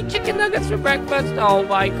also eat chicken nuggets for breakfast. Oh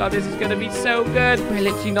my god, this is gonna be so good. We're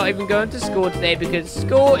literally not even going to school today because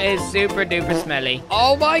school is super duper smelly.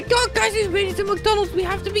 Oh my god, guys, he's made it to McDonald's. We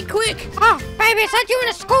have to be quick. Oh, baby, is that you in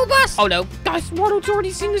a school bus? Oh no, guys, Ronald's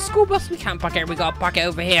already seen the school bus. We can't park it. We gotta park it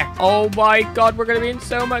over here. Oh my god, we're gonna be in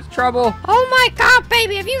so much trouble. Oh my god,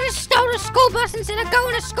 baby, have you just stole the school bus instead of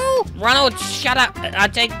going to school? Ronald, shut up. I'll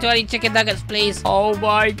take 20 chicken nuggets, please. Oh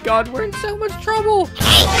my god, we're in so much trouble.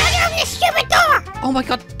 Hey, don't open this stupid door. Oh my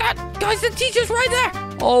god, guys, the teacher's right there.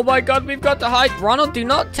 Oh my god, we've got to hide. Ronald, do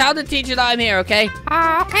not tell the teacher that I'm here, okay?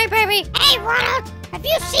 Okay, baby. Hey, Ronald, have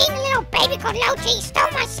you seen a little baby called Lowchi? He stole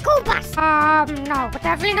my school bus. No, but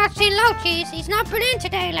definitely not seen Lowchi. He's not been in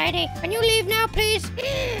today, lady. Can you leave now, please?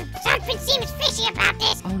 Something seems fishy about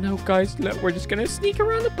this. Oh no, guys, look, we're just gonna sneak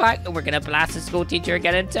around the back and we're gonna blast the school teacher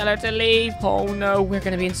again and tell her to leave. Oh no, we're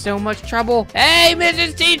gonna be in so much trouble. Hey,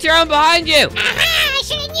 Mrs. Teacher, I'm behind you. Aha, I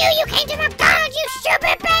should have knew you came to McDonald's, you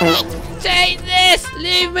stupid baby. Take this.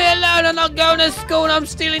 Leave me alone. I'm not going to school and I'm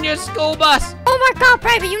stealing your school bus. Oh my god,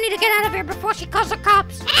 baby, you need to get out of here before she calls the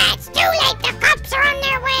cops. It's too late, the cops are on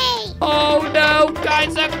their way. Oh no,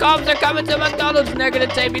 guys, the cops are coming to McDonald's and they're gonna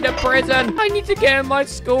take me to prison. I need to get in my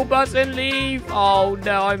school bus and leave. Oh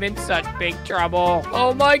no, I'm in such big trouble.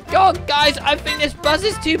 Oh my god, guys, I think this bus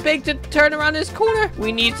is too big to turn around this corner.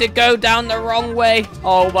 We need to go down the wrong way.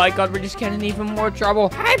 Oh my god, we're just getting even more trouble.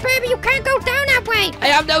 Hey, baby, you can't go down that way. I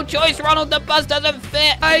have no choice, Ronald. The bus doesn't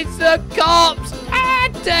fit. It's the cops.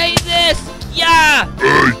 Take this. Yeah.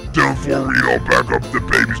 Hey, 10-4, we need all back up. The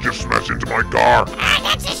baby's just smashed into my car.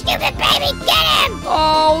 That's a stupid baby. Get him.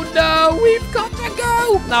 Oh no, we've got to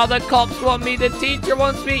go. Now the cops want me, the teacher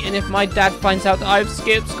wants me, and if my dad finds out that I've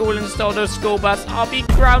skipped school and stole the school bus, I'll be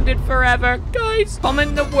grounded forever. Guys,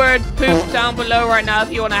 comment the word poop down below right now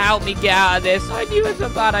if you want to help me get out of this. I knew it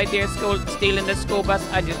was a bad idea stealing the school bus.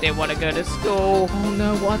 I just didn't want to go to school. Oh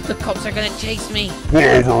no, what? The cops are gonna chase me. Pull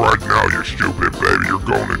over right now, you stupid baby. You're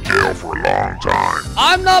going to jail for a long time.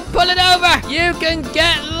 I'm not pulling over. You can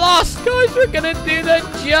get lost. Guys, we're gonna do the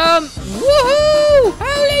jump. Woohoo!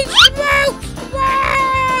 Holy smokes!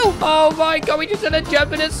 Wow! Oh my god, we just had a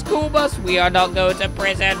jump in a school bus. We are not going to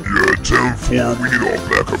prison. Yeah, 10-4, we need all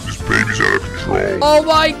back up. This baby's out of control. Oh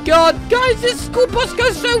my god, guys, this school bus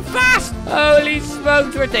goes so fast. Holy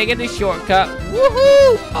smokes, we're taking the shortcut.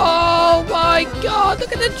 Woohoo! Oh my god,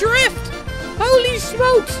 look at the drift. Holy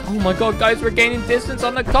smokes! Oh my god, guys, we're gaining distance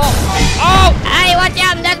on the cop. Oh! Hey, watch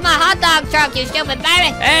out, that's my hot dog truck, you stupid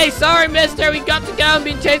baby. Hey, sorry, mister. We got to go. I'm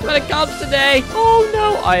being chased by the cops today. Oh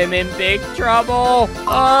no, I am in big trouble.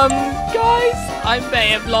 Guys, I may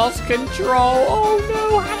have lost control. Oh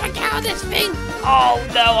no, how do I get out of this thing? Oh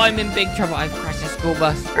no, I'm in big trouble. I've crashed the school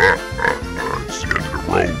bus. It's the end of the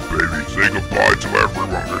road, baby. Say goodbye to everyone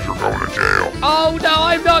because you're going to jail. Oh no,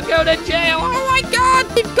 I'm not going to jail. Oh my god,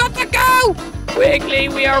 we've got to go. Quickly,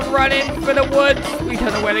 we are running for the woods. We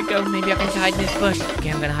don't know where to go. Maybe I can hide in this bush. Okay,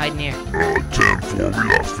 I'm gonna hide in here. 10-4,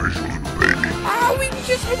 we lost visuals, baby. Oh, we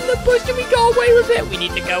just hid in the bush and we got away with it. We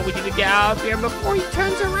need to go. We need to get out of here before he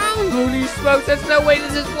turns around. Holy smokes, there's no way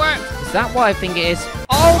this has worked. Is that what I think it is?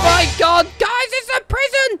 Oh my god, guys, it's a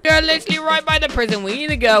prison. They're literally right by the prison. We need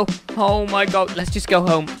to go. Oh my god, let's just go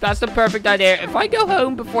home. That's the perfect idea. If I go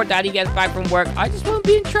home before Daddy gets back from work, I just won't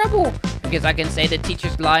be in trouble. because I can say the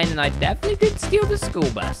teacher's lying and I definitely did steal the school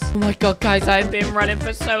bus. Oh my god, guys, I've been running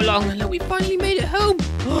for so long and look, we finally made it home.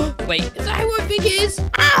 Wait, is that who I think it is?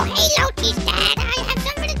 Oh, hey, Lowchi's dad. I have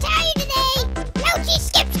something to tell you today. Lowchi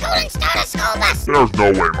skipped school and stole a school bus. There's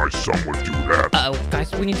no way my son would do that. Uh-oh,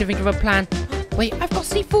 guys, we need to think of a plan. Wait, I've got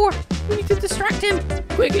C4. We need to distract him.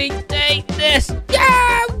 Quickly, take this.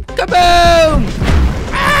 Yeah! Kaboom!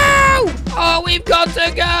 Ow! Oh, we've got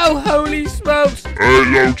to go. Holy smokes. Hey,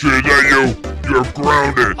 Lowchi, is that you? You're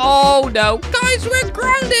grounded. Oh, no. Guys, we're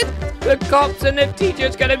grounded. The cops and the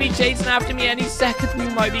teacher's going to be chasing after me any second. We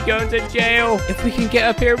might be going to jail. If we can get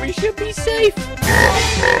up here, we should be safe.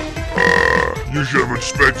 You should have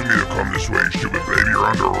expected me to come this way, you stupid baby. You're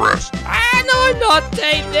under arrest. Ah, no, I'm not.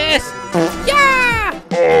 Take this. Yeah!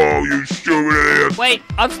 Oh, you stupid idiot. Wait,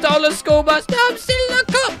 I've stolen a school bus. No, I'm stealing a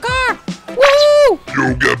cop car. Woo!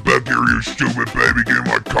 You get back here, you stupid baby. Give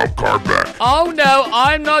my cop car back. Oh, no,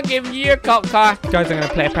 I'm not giving you your cop car. Guys, I'm going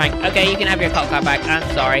to play a prank. Okay, you can have your cop car back. I'm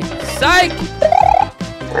sorry. Psych!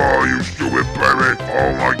 Oh, you stupid baby.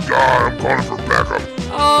 Oh, my God. I'm calling for backup.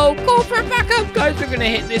 Oh, call for backup. Guys, we're going to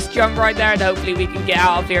hit this jump right there, and hopefully we can get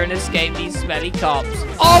out of here and escape these smelly cops.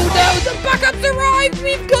 Oh, no, the backup's arrived.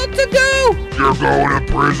 We've got to go. You're going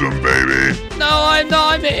to prison, baby. No, I'm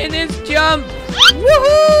not. I'm hitting this jump.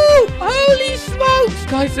 Woohoo! Holy smokes!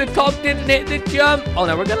 Guys, the cop didn't hit the jump. Oh,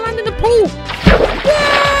 no, we're going to land in the pool.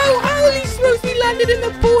 Whoa! Holy smokes, we landed in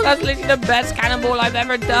the pool. That's literally the best cannonball I've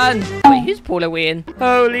ever done. Wait, whose pool are we in?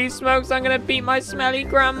 Holy smokes, I'm going to beat my smelly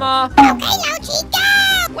grandma. Okay, Lowchi,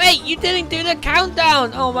 go! Wait, you didn't do the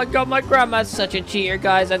countdown. Oh my god, my grandma's such a cheater,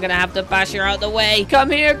 guys. I'm going to have to bash her out the way. Come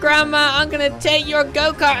here, grandma. I'm going to take your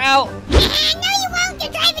go-kart out. No, you won't.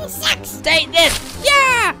 Your driving sucks. Take this.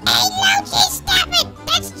 Yeah! Hey, Lowchi, stop it.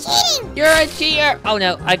 That's cheating. You're a cheater. Oh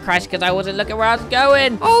no, I crashed because I wasn't looking where I was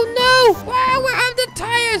going. Oh no! Wow, we're out of the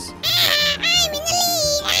tires. I'm in the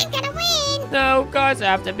lead. I'm gonna win. No, guys, I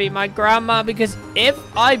have to beat my grandma because if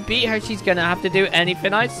I beat her, she's gonna have to do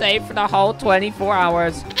anything I say for the whole 24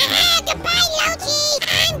 hours. Goodbye,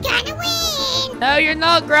 Lowchi. I'm gonna win. No, you're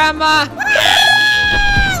not, grandma.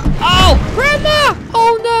 Oh, grandma!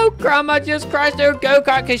 Oh no, grandma just crashed her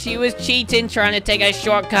go-kart because she was cheating, trying to take a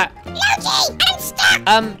shortcut. Lowchi, I'm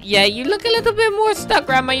stuck. Yeah, you look a little bit more stuck,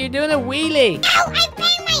 grandma. You're doing a wheelie. No, I banged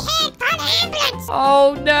my head. Call the ambulance.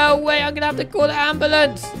 Oh no, wait, I'm gonna have to call the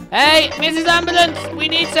ambulance. Hey, Mrs. Ambulance, we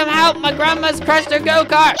need some help. My grandma's crashed her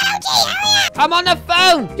go-kart. Lowchi, hurry up. I'm on the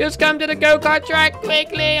phone. Just come to the go-kart track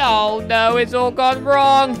quickly. Oh no, it's all gone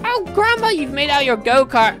wrong. Oh, grandma, you've made out your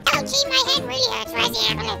go-kart. Lowchi, my head really hurts. Where's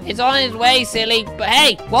the ambulance? It's on its way, silly. But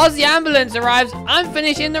hey, once the ambulance arrives, I'm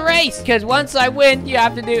finishing the race. Because once I win, you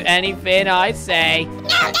have to do anything I say. No,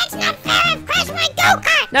 that's not fair. I've crashed my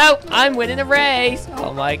go-kart. No, I'm winning the race.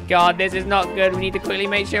 Oh my god, this is not good. We need to quickly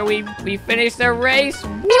make sure we finish the race.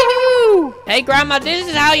 Woo! Hey, grandma, this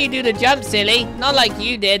is how you do the jump, silly. Not like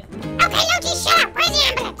you did. Okay, Lowchi, shut up. Where's the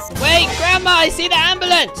ambulance? Wait, grandma, I see the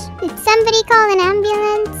ambulance. Did somebody call an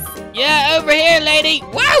ambulance? Yeah, over here, lady.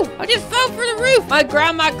 Whoa! I just fell through the roof. My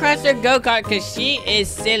grandma crashed her go-kart because she is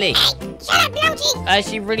silly. Hey, shut up, Lowchi.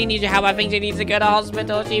 She really needs your help. I think she needs to go to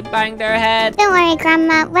hospital. She banged her head. Don't worry,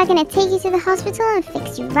 Grandma. We're gonna take you to the hospital and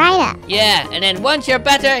fix you right up. Yeah, and then once you're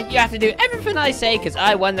better, you have to do everything I say because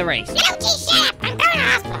I won the race. Lowchi, shut up. I'm going to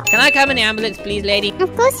hospital. Can I come in the ambulance, please, lady?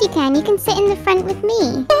 Of course you can. You can sit in the front with me.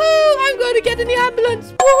 Woohoo! I'm going to get in the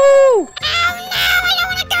ambulance. Woohoo! Oh, no. I don't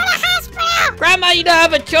want to go to hospital. Grandma, you don't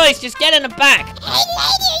have a choice. Just get in the back. Hey,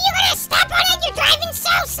 lady, are you gonna stop on it? You're driving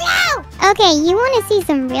so slow. Okay, you want to see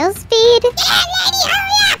some real speed? Yeah, lady,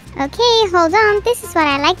 hurry up. Okay, hold on. This is what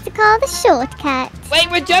I like to call the shortcut.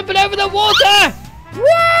 Wait, we're jumping over the water.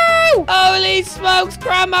 Woo! Holy smokes,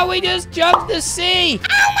 Grandma, we just jumped the sea.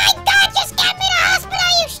 Oh my god, just get me to hospital,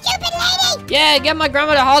 you stupid lady. Yeah, get my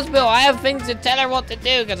grandma to hospital. I have things to tell her what to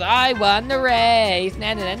do because I won the race.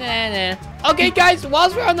 Na, na, na, na, na. Okay, guys,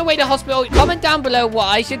 whilst we're on the way to hospital, comment down below what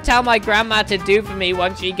I should tell my grandma to do for me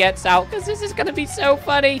once she gets out because this is going to be so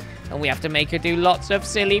funny. And we have to make her do lots of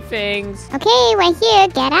silly things. Okay, we're here.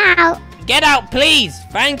 Get out. Get out, please.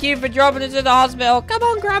 Thank you for dropping us to the hospital. Come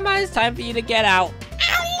on, Grandma. It's time for you to get out.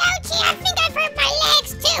 Oh, Lowchi, I think I've hurt my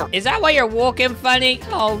legs, too. Is that why you're walking funny?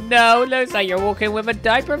 Oh, no. Looks like you're walking with a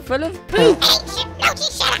diaper full of poop. Hey,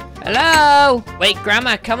 Lowchi, shut up. Hello? Wait,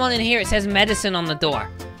 Grandma, come on in here. It says medicine on the door.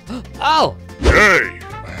 Oh. Hey,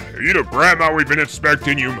 are you the grandma we've been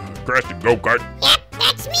expecting? You crashed a go-kart? Yep,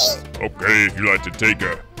 that's me. Okay, if you'd like to take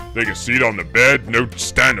a seat on the bed, no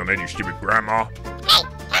stand on it, you stupid grandma. Hey,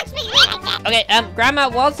 don't speak to me like that. Okay, Grandma,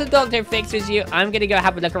 whilst the doctor fixes you, I'm gonna go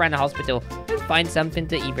have a look around the hospital and find something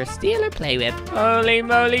to either steal or play with. Holy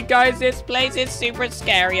moly, guys, this place is super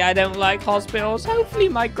scary. I don't like hospitals. Hopefully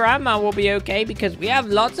my grandma will be okay because we have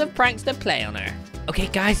lots of pranks to play on her. Okay,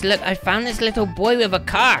 guys, look, I found this little boy with a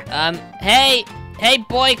car. Hey,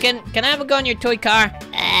 boy, can I have a go on your toy car?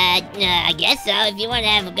 I guess so, if you want to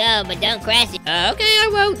have a go, but don't crash it. Okay, I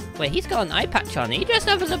won't. Wait, he's got an eye patch on. He dressed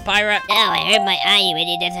up as a pirate. No, I hurt my eye, you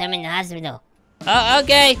idiot. That's why I'm in the hospital.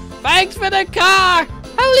 Okay. Thanks for the car.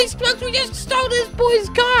 Holy smokes, we just stole this boy's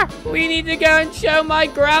car. We need to go and show my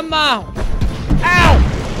grandma. Ow!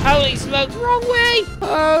 Holy smokes, wrong way.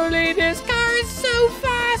 Holy, this car is so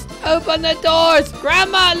fast. Open the doors.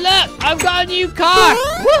 Grandma, look, I've got a new car.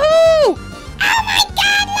 Woohoo! Oh my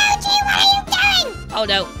God, Lowchi, what are you doing? Oh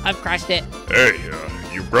no, I've crashed it. Hey,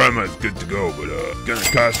 your grandma's good to go, but it's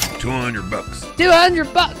gonna cost you $200.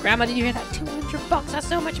 $200. Grandma, did you hear that? $200. That's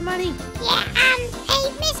so much money. Yeah,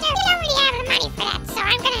 hey, mister, we don't really have the money for that, so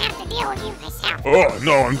I'm gonna have to deal with you myself. Oh,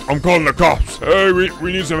 no, I'm calling the cops. Hey,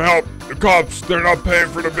 we need some help. The cops, they're not paying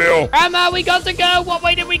for the bill. Grandma, we got to go. What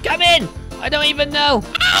way did we come in? I don't even know.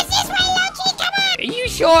 It's this way, Lowchi, come on. Are you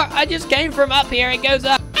sure? I just came from up here. It goes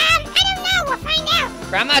up. I don't know, we'll find out.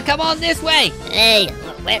 Grandma, come on this way. Hey,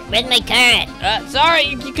 where's my car at? Sorry,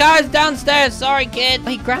 your car's downstairs. Sorry, kid.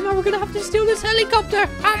 Hey, Grandma, we're gonna have to steal this helicopter.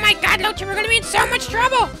 Oh my God, Lowchi, we're gonna be in so much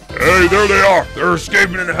trouble. Hey, there they are. They're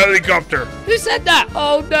escaping in a helicopter. Who said that?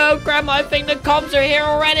 Oh no, Grandma, I think the cops are here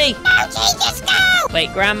already. Lowchi, just go.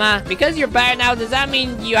 Wait, Grandma, because you're better now, does that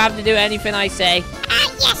mean you have to do anything I say?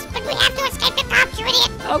 Yes, but we have to escape the cops, you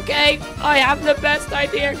idiot. Okay, I have the best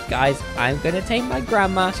idea. Guys, I'm gonna take my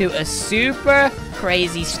grandma to a super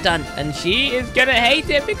crazy stunt, and she is gonna hate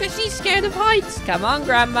it because she's scared of heights. Come on,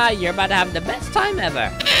 Grandma, you're about to have the best time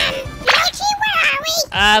ever. Lowchi,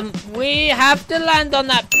 where are we? We have to land on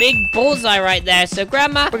that big bullseye right there. So,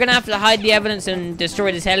 Grandma, we're gonna have to hide the evidence and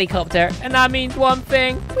destroy this helicopter. And that means one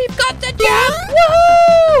thing. We've got to jump!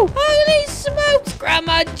 Woohoo! Holy smokes!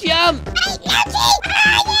 Grandma, jump! Hey, Lowchi, where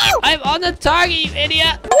are you? I'm on the target, you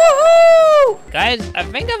idiot! Woohoo! Guys, I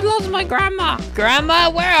think I've lost my grandma. Grandma,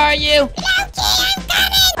 where are you? Lowchi,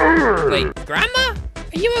 I'm coming. Wait, Grandma?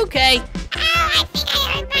 Are you okay? Oh, I think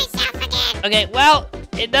I hurt myself again. Okay, well,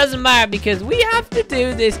 it doesn't matter because we have to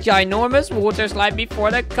do this ginormous water slide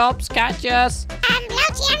before the cops catch us.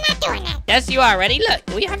 Lowchi, I'm not doing that. Yes, you are. Ready? Look,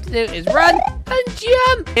 all you have to do is run and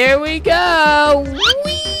jump. Here we go.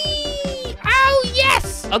 Whee! Oh,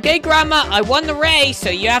 yes. Okay, Grandma, I won the race, so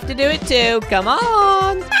you have to do it too. Come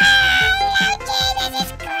on. Lowchi, this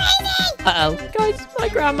is crazy. Uh-oh. Guys, my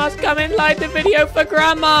grandma's coming. Like the video for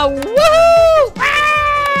Grandma. Woohoo!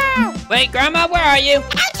 Wow! Wait, Grandma, where are you?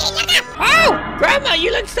 Lowchi, look up. Oh, Grandma,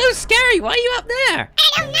 you look so scary. Why are you up there? I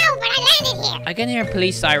don't know, but I landed here. I can hear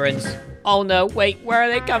police sirens. Oh, no. Wait, where are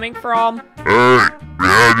they coming from? Hey, we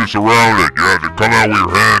had you surrounded. You have to come out with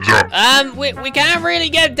your hands up. We can't really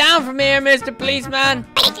get down from here, Mr. Policeman.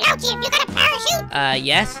 Hey, Lowchi, have you got a parachute?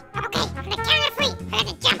 Yes. Okay, I'm gonna count to 3. We're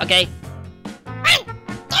gonna jump. Okay. 1, 2,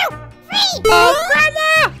 3. Oh,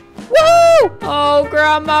 Grandma! Woo! Oh,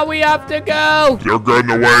 Grandma, we have to go. They're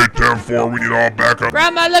getting away. 10-4, we need all backup.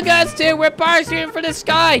 Grandma, look at us two. We're parachuting for the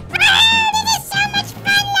sky. This is so much fun,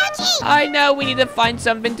 Lowchi. I know. We need to find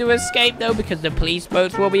something to escape, though, because the police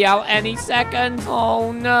boats will be out any second.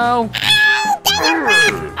 Oh, no. Ow, there's a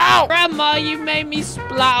rock. Oh, Grandma, you made me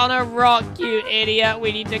splat on a rock, you idiot.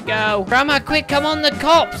 We need to go. Grandma, quick, come on, the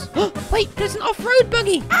cops. Wait, there's an off-road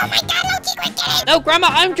buggy. Oh my God, Lowchi, quick, get in. No, Grandma,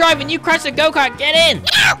 I'm driving. You crash the go-kart. Get in. No,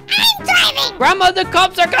 I'm driving. Grandma, the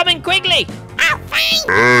cops are coming quickly. Oh, fine.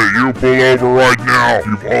 Hey, you pull over right now.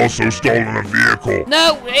 You've also stolen a vehicle.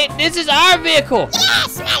 No, this is our vehicle. Yeah,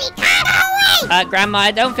 smelly car, go away. Grandma,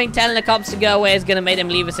 I don't think telling the cops to go away is gonna make them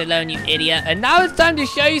leave us alone, you idiot. And now it's time to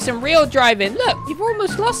show you some real driving. Look, you've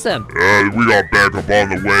almost lost them. We got backup on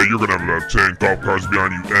the way. You're gonna have 10 cop cars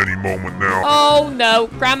behind you any moment now. Oh, no.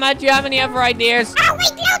 Grandma, do you have any other ideas? Oh,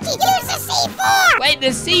 wait, Lowchi, use the C4. Wait, the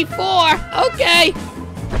C4. Okay.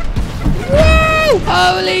 Woo!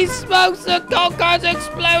 Holy smokes, the go-kart's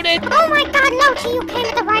exploded. Oh my God, Lowchi, you came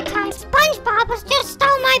at the right time. SpongeBob has just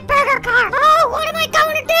stole my burger car. Oh, what am I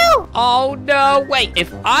going to do? Oh, no. Wait,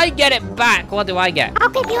 if I get it back, what do I get? I'll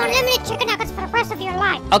give you unlimited chicken nuggets for the rest of your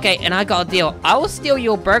life. Okay, and I got a deal. I will steal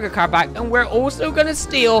your burger car back, and we're also gonna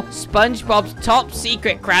steal SpongeBob's top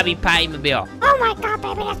secret Krabby Patty mobile. Oh my God,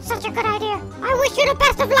 baby, that's such a good idea. I wish you the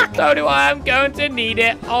best of luck. So do I. I'm going to need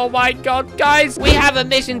it. Oh my God, guys. We have a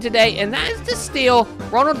mission today, and that is to steal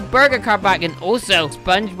Ronald's burger car back and also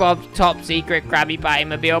SpongeBob's top secret Krabby Patty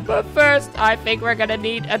mobile. But first, I think we're gonna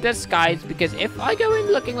need a disguise because if I go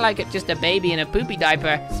in looking like at just a baby in a poopy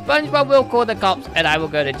diaper, SpongeBob will call the cops and I will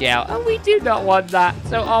go to jail. And we do not want that.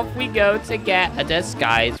 So off we go to get a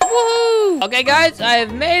disguise. Woohoo! Okay, guys, I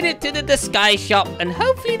have made it to the disguise shop and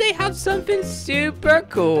hopefully they have something super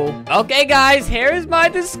cool. Okay, guys, here is my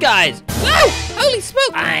disguise. Whoa! Holy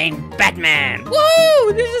smoke! I'm Batman.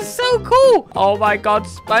 Whoa! This is so cool. Oh my God,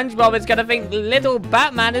 SpongeBob is gonna think little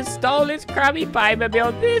Batman has stole his Krabby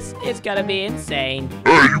Patty-mobile. This is gonna be insane.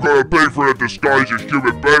 Hey, you gotta pay for that disguise, you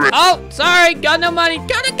stupid baby. Oh, sorry, got no money.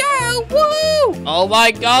 Gotta go. Woohoo! Oh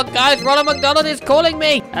my God, guys, Ronald McDonald is calling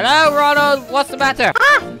me. Hello, Ronald. What's the matter?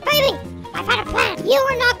 Ah, baby, I've had a plan. You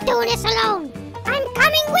are not doing this alone. I'm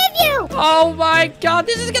coming with you. Oh my God,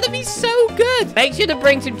 this is gonna be so good. Make sure to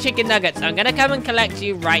bring some chicken nuggets. I'm gonna come and collect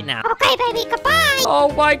you right now. Okay, baby, goodbye.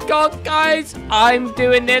 Oh my God, guys, I'm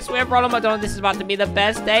doing this with Ronald McDonald. This is about to be the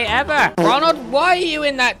best day ever. Ronald, why are you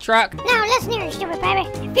in that truck? Now, listen here, you stupid baby.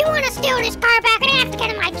 If you want to steal this car back, you're gonna have to get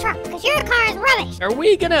in my truck, because your car is rubbish. Are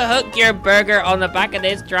we gonna hook your burger on the back of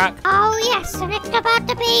this truck? Oh, yes, and it's about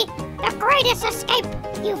to be the greatest escape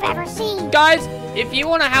you've ever seen. Guys, if you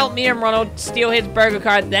want to help me and Ronald steal his burger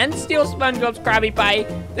car, then steal SpongeBob's Krabby Patty,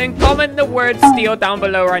 then comment the word steal down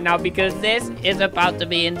below right now because this is about to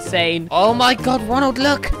be insane. Oh my God, Ronald,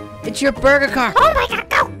 look. It's your burger car. Oh my God,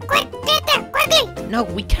 go, quick, get there, quickly. No,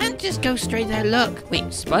 we can't just go straight there, look. Wait,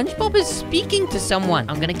 SpongeBob is speaking to someone.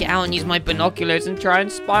 I'm gonna get out and use my binoculars and try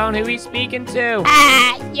and spy on who he's speaking to.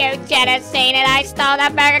 Ah, you should have seen it. I stole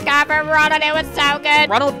that burger car from Ronald. It was so good.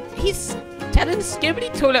 Ronald, he's telling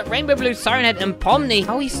Skibbity Toilet, Rainbow Blue, Siren Head, and Pomni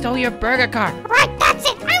how he stole your burger car. Right, that's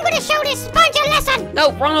it. I'm gonna show this sponge a lesson.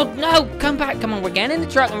 No, Ronald, no. Come back. Come on, we're getting in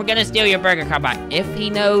the truck and we're gonna steal your burger car back. If he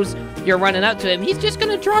knows you're running up to him, he's just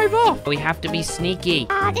gonna drive off. We have to be sneaky.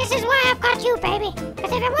 This is why I've got you, baby.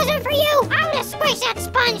 Because if it wasn't for you, I would have squished that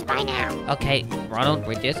sponge by now. Okay, Ronald,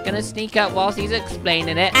 we're just gonna sneak up whilst he's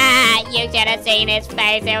explaining it. Ah, you should have seen his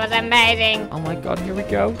face. It was amazing. Oh my God, here we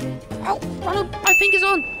go. Oh, Ronald, I think it's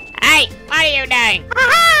on. Hey, what are you doing?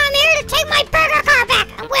 Aha, I'm here to take my burger car back.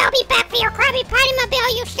 And we'll be back for your Krabby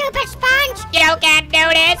Patty-mobile, you stupid sponge. You can't do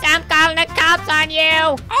this. I'm calling the cops on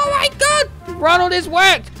you. Oh my God, Ronald, it's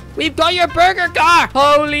worked. We've got your burger car.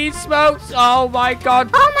 Holy smokes. Oh my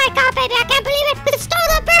God. Oh my God, baby, I can't believe it. We stole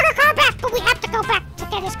the burger car back, but we have to go back to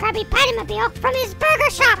get his Krabby Patty-mobile from his burger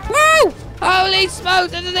shop. Woo! Holy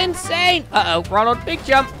smokes, this is insane. Uh-oh, Ronald, big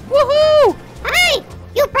jump. Woohoo! Hey,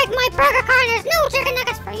 you break my burger car and there's no chicken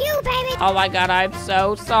nuggets for you, baby. Oh my God, I'm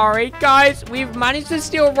so sorry. Guys, we've managed to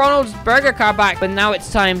steal Ronald's burger car back, but now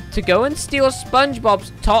it's time to go and steal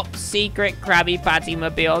SpongeBob's top secret Krabby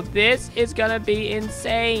Patty-mobile. This is gonna be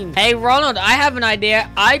insane. Hey, Ronald, I have an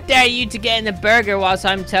idea. I dare you to get in the burger whilst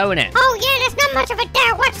I'm towing it. Oh yeah, that's not much of a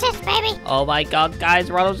dare. Watch this, baby. Oh my God,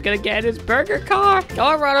 guys, Ronald's gonna get in his burger car. Go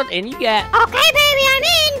on, Ronald, in you get. Okay, baby, I'm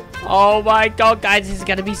in. Oh my God, guys, this is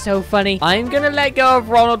gonna be so funny. I'm gonna let go of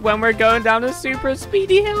Ronald when we're going down a super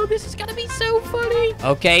speedy hill. This is gonna be so funny.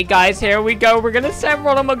 Okay, guys, here we go. We're gonna send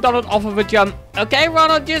Ronald McDonald off of a jump. Okay,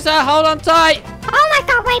 Ronald, just hold on tight. Oh my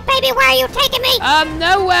God, wait, baby, where are you taking me?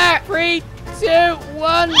 Nowhere. 3, 2,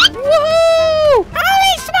 1. Woohoo!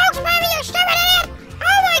 Holy smokes, baby, you're stupid idiot.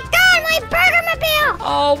 Oh my God, my burger-mobile.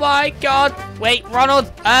 Oh my God. Wait,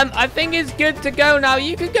 Ronald, I think it's good to go now.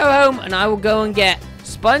 You can go home and I will go and get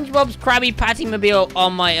SpongeBob's Krabby Patty-mobile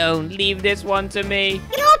on my own. Leave this one to me.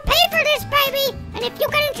 You don't pay for this, baby. And if you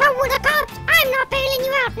get in trouble with the cops, I'm not bailing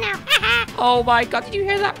you out now. Oh my God, did you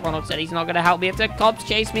hear that? Ronald said he's not going to help me if the cops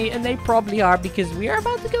chase me, and they probably are because we are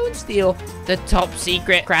about to go and steal the top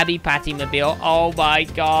secret Krabby Patty-mobile. Oh my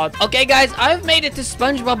God. Okay, guys, I've made it to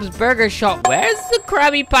SpongeBob's burger shop. Where's the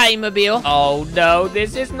Krabby Patty-mobile? Oh no,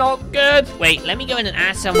 this is not good. Wait, let me go in and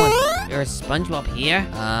ask someone. There's SpongeBob here.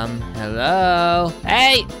 Hello?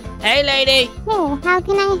 Hey, lady. Hey, how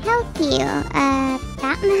can I help you?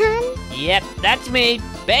 Batman? Yep, that's me,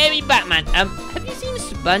 Baby Batman. Have you seen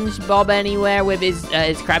SpongeBob anywhere with his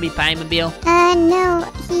Krabby Patty-mobile? No.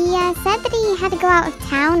 He said that he had to go out of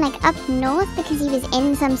town, like up north, because he was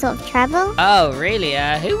in some sort of trouble. Oh, really?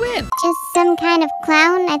 Who with? Just some kind of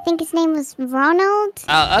clown. I think his name was Ronald.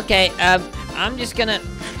 Oh, okay. I'm just gonna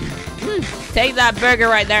take that burger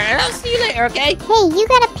right there, and I'll see you later, okay? Hey, you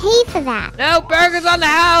gotta pay for that. No, burgers on the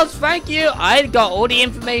house, thank you. I got all the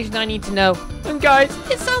information I need to know. And guys,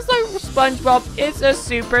 it sounds like SpongeBob is a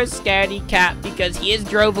super scaredy cat because he has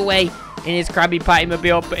drove away in his Krabby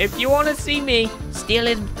Patty-mobile. But if you want to see me steal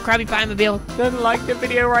his Krabby Patty-mobile, then like the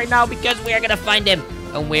video right now because we are going to find him.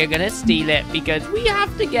 and we're gonna steal it because we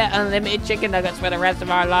have to get unlimited chicken nuggets for the rest of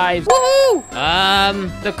our lives. Woohoo!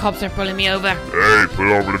 The cops are pulling me over. Hey,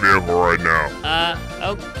 pull over the vehicle right now.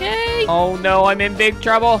 Okay. Oh no, I'm in big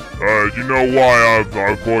trouble. You know why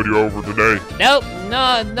I've pulled you over today? Nope,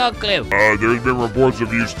 no clue. There's been reports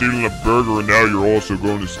of you stealing a burger, and now you're also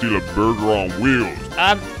going to steal a burger on wheels.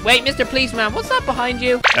 Wait, Mr. Policeman, what's that behind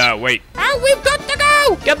you? Wait. Oh, we've got to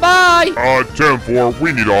go! Goodbye! 10-4,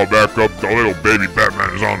 we need all back up. The little baby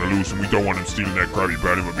Batman is on the loose, and we don't want him stealing that Krabby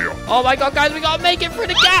Patty Mobile. Oh my god, guys, we gotta make it through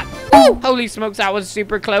the gap! Woo! Holy smokes, that was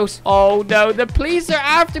super close. Oh no, the police are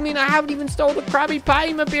after me, and I haven't even stole the Krabby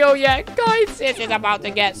Patty Mobile yet. Guys, this is about to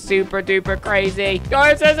get super duper crazy.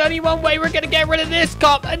 Guys, there's only one way we're gonna get rid of this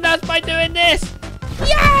cop, and that's by doing this.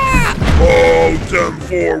 Yeah! Oh,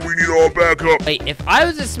 10-4, we need all back up. Wait, if I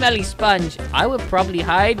was a smelly sponge, I would probably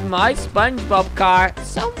hide my SpongeBob car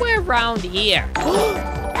somewhere around here.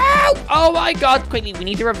 Ow! Oh my god, quickly, we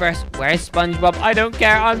need to reverse. Where's SpongeBob? I don't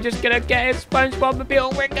care. I'm just gonna get his SpongeBob mobile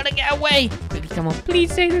and we're gonna get away. Quickly, come on.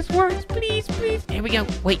 Please say this works. Please, please. Here we go.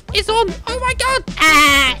 Wait, it's on. Oh my god.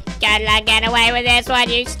 Good luck getting away with this one,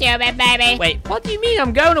 you stupid baby. Wait, what do you mean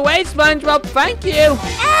I'm going away, SpongeBob? Thank you.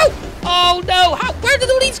 Ow! Oh no! Where did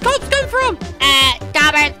all these cops come from?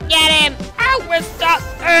 Coppers, get him. Ow, we're stuck.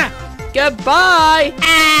 Goodbye.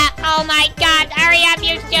 Oh my god, hurry up,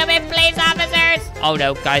 you stupid police officers. Oh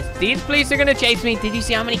no, guys, these police are gonna chase me. Did you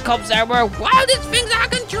see how many cops there were? Wow, this thing's out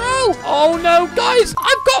of control. Oh no, guys,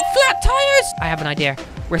 I've got flat tires. I have an idea.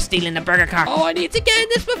 We're stealing the burger car. Oh, I need to get in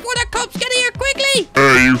this before the cops get here quickly.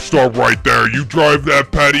 Hey, you stop right there. You drive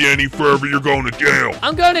that patty any further, you're going to jail.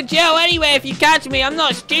 I'm going to jail anyway if you catch me. I'm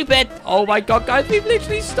not stupid. Oh my god, guys, we've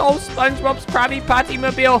literally stole SpongeBob's Krabby Patty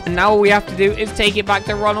Mobile. And now all we have to do is take it back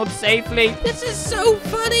to Ronald safely. This is so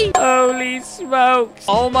funny. Holy smokes.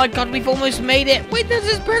 Oh my god, we've almost made it. Wait, there's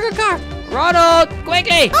this burger car. Ronald,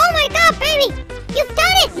 quickly. Oh my god, baby, you've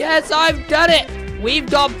done it. Yes, I've done it. We've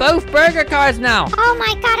got both burger cars now. Oh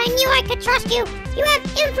my god, I knew I could trust you. You have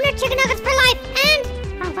infinite chicken nuggets for life,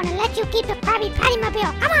 and I'm gonna let you keep the Krabby Patty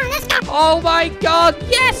Mobile. Come on, let's go. Oh my god,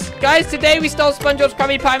 yes! Guys, today we stole SpongeBob's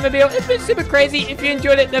Krabby Patty Mobile. It's been super crazy. If you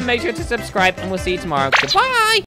enjoyed it, then make sure to subscribe, and we'll see you tomorrow. Goodbye!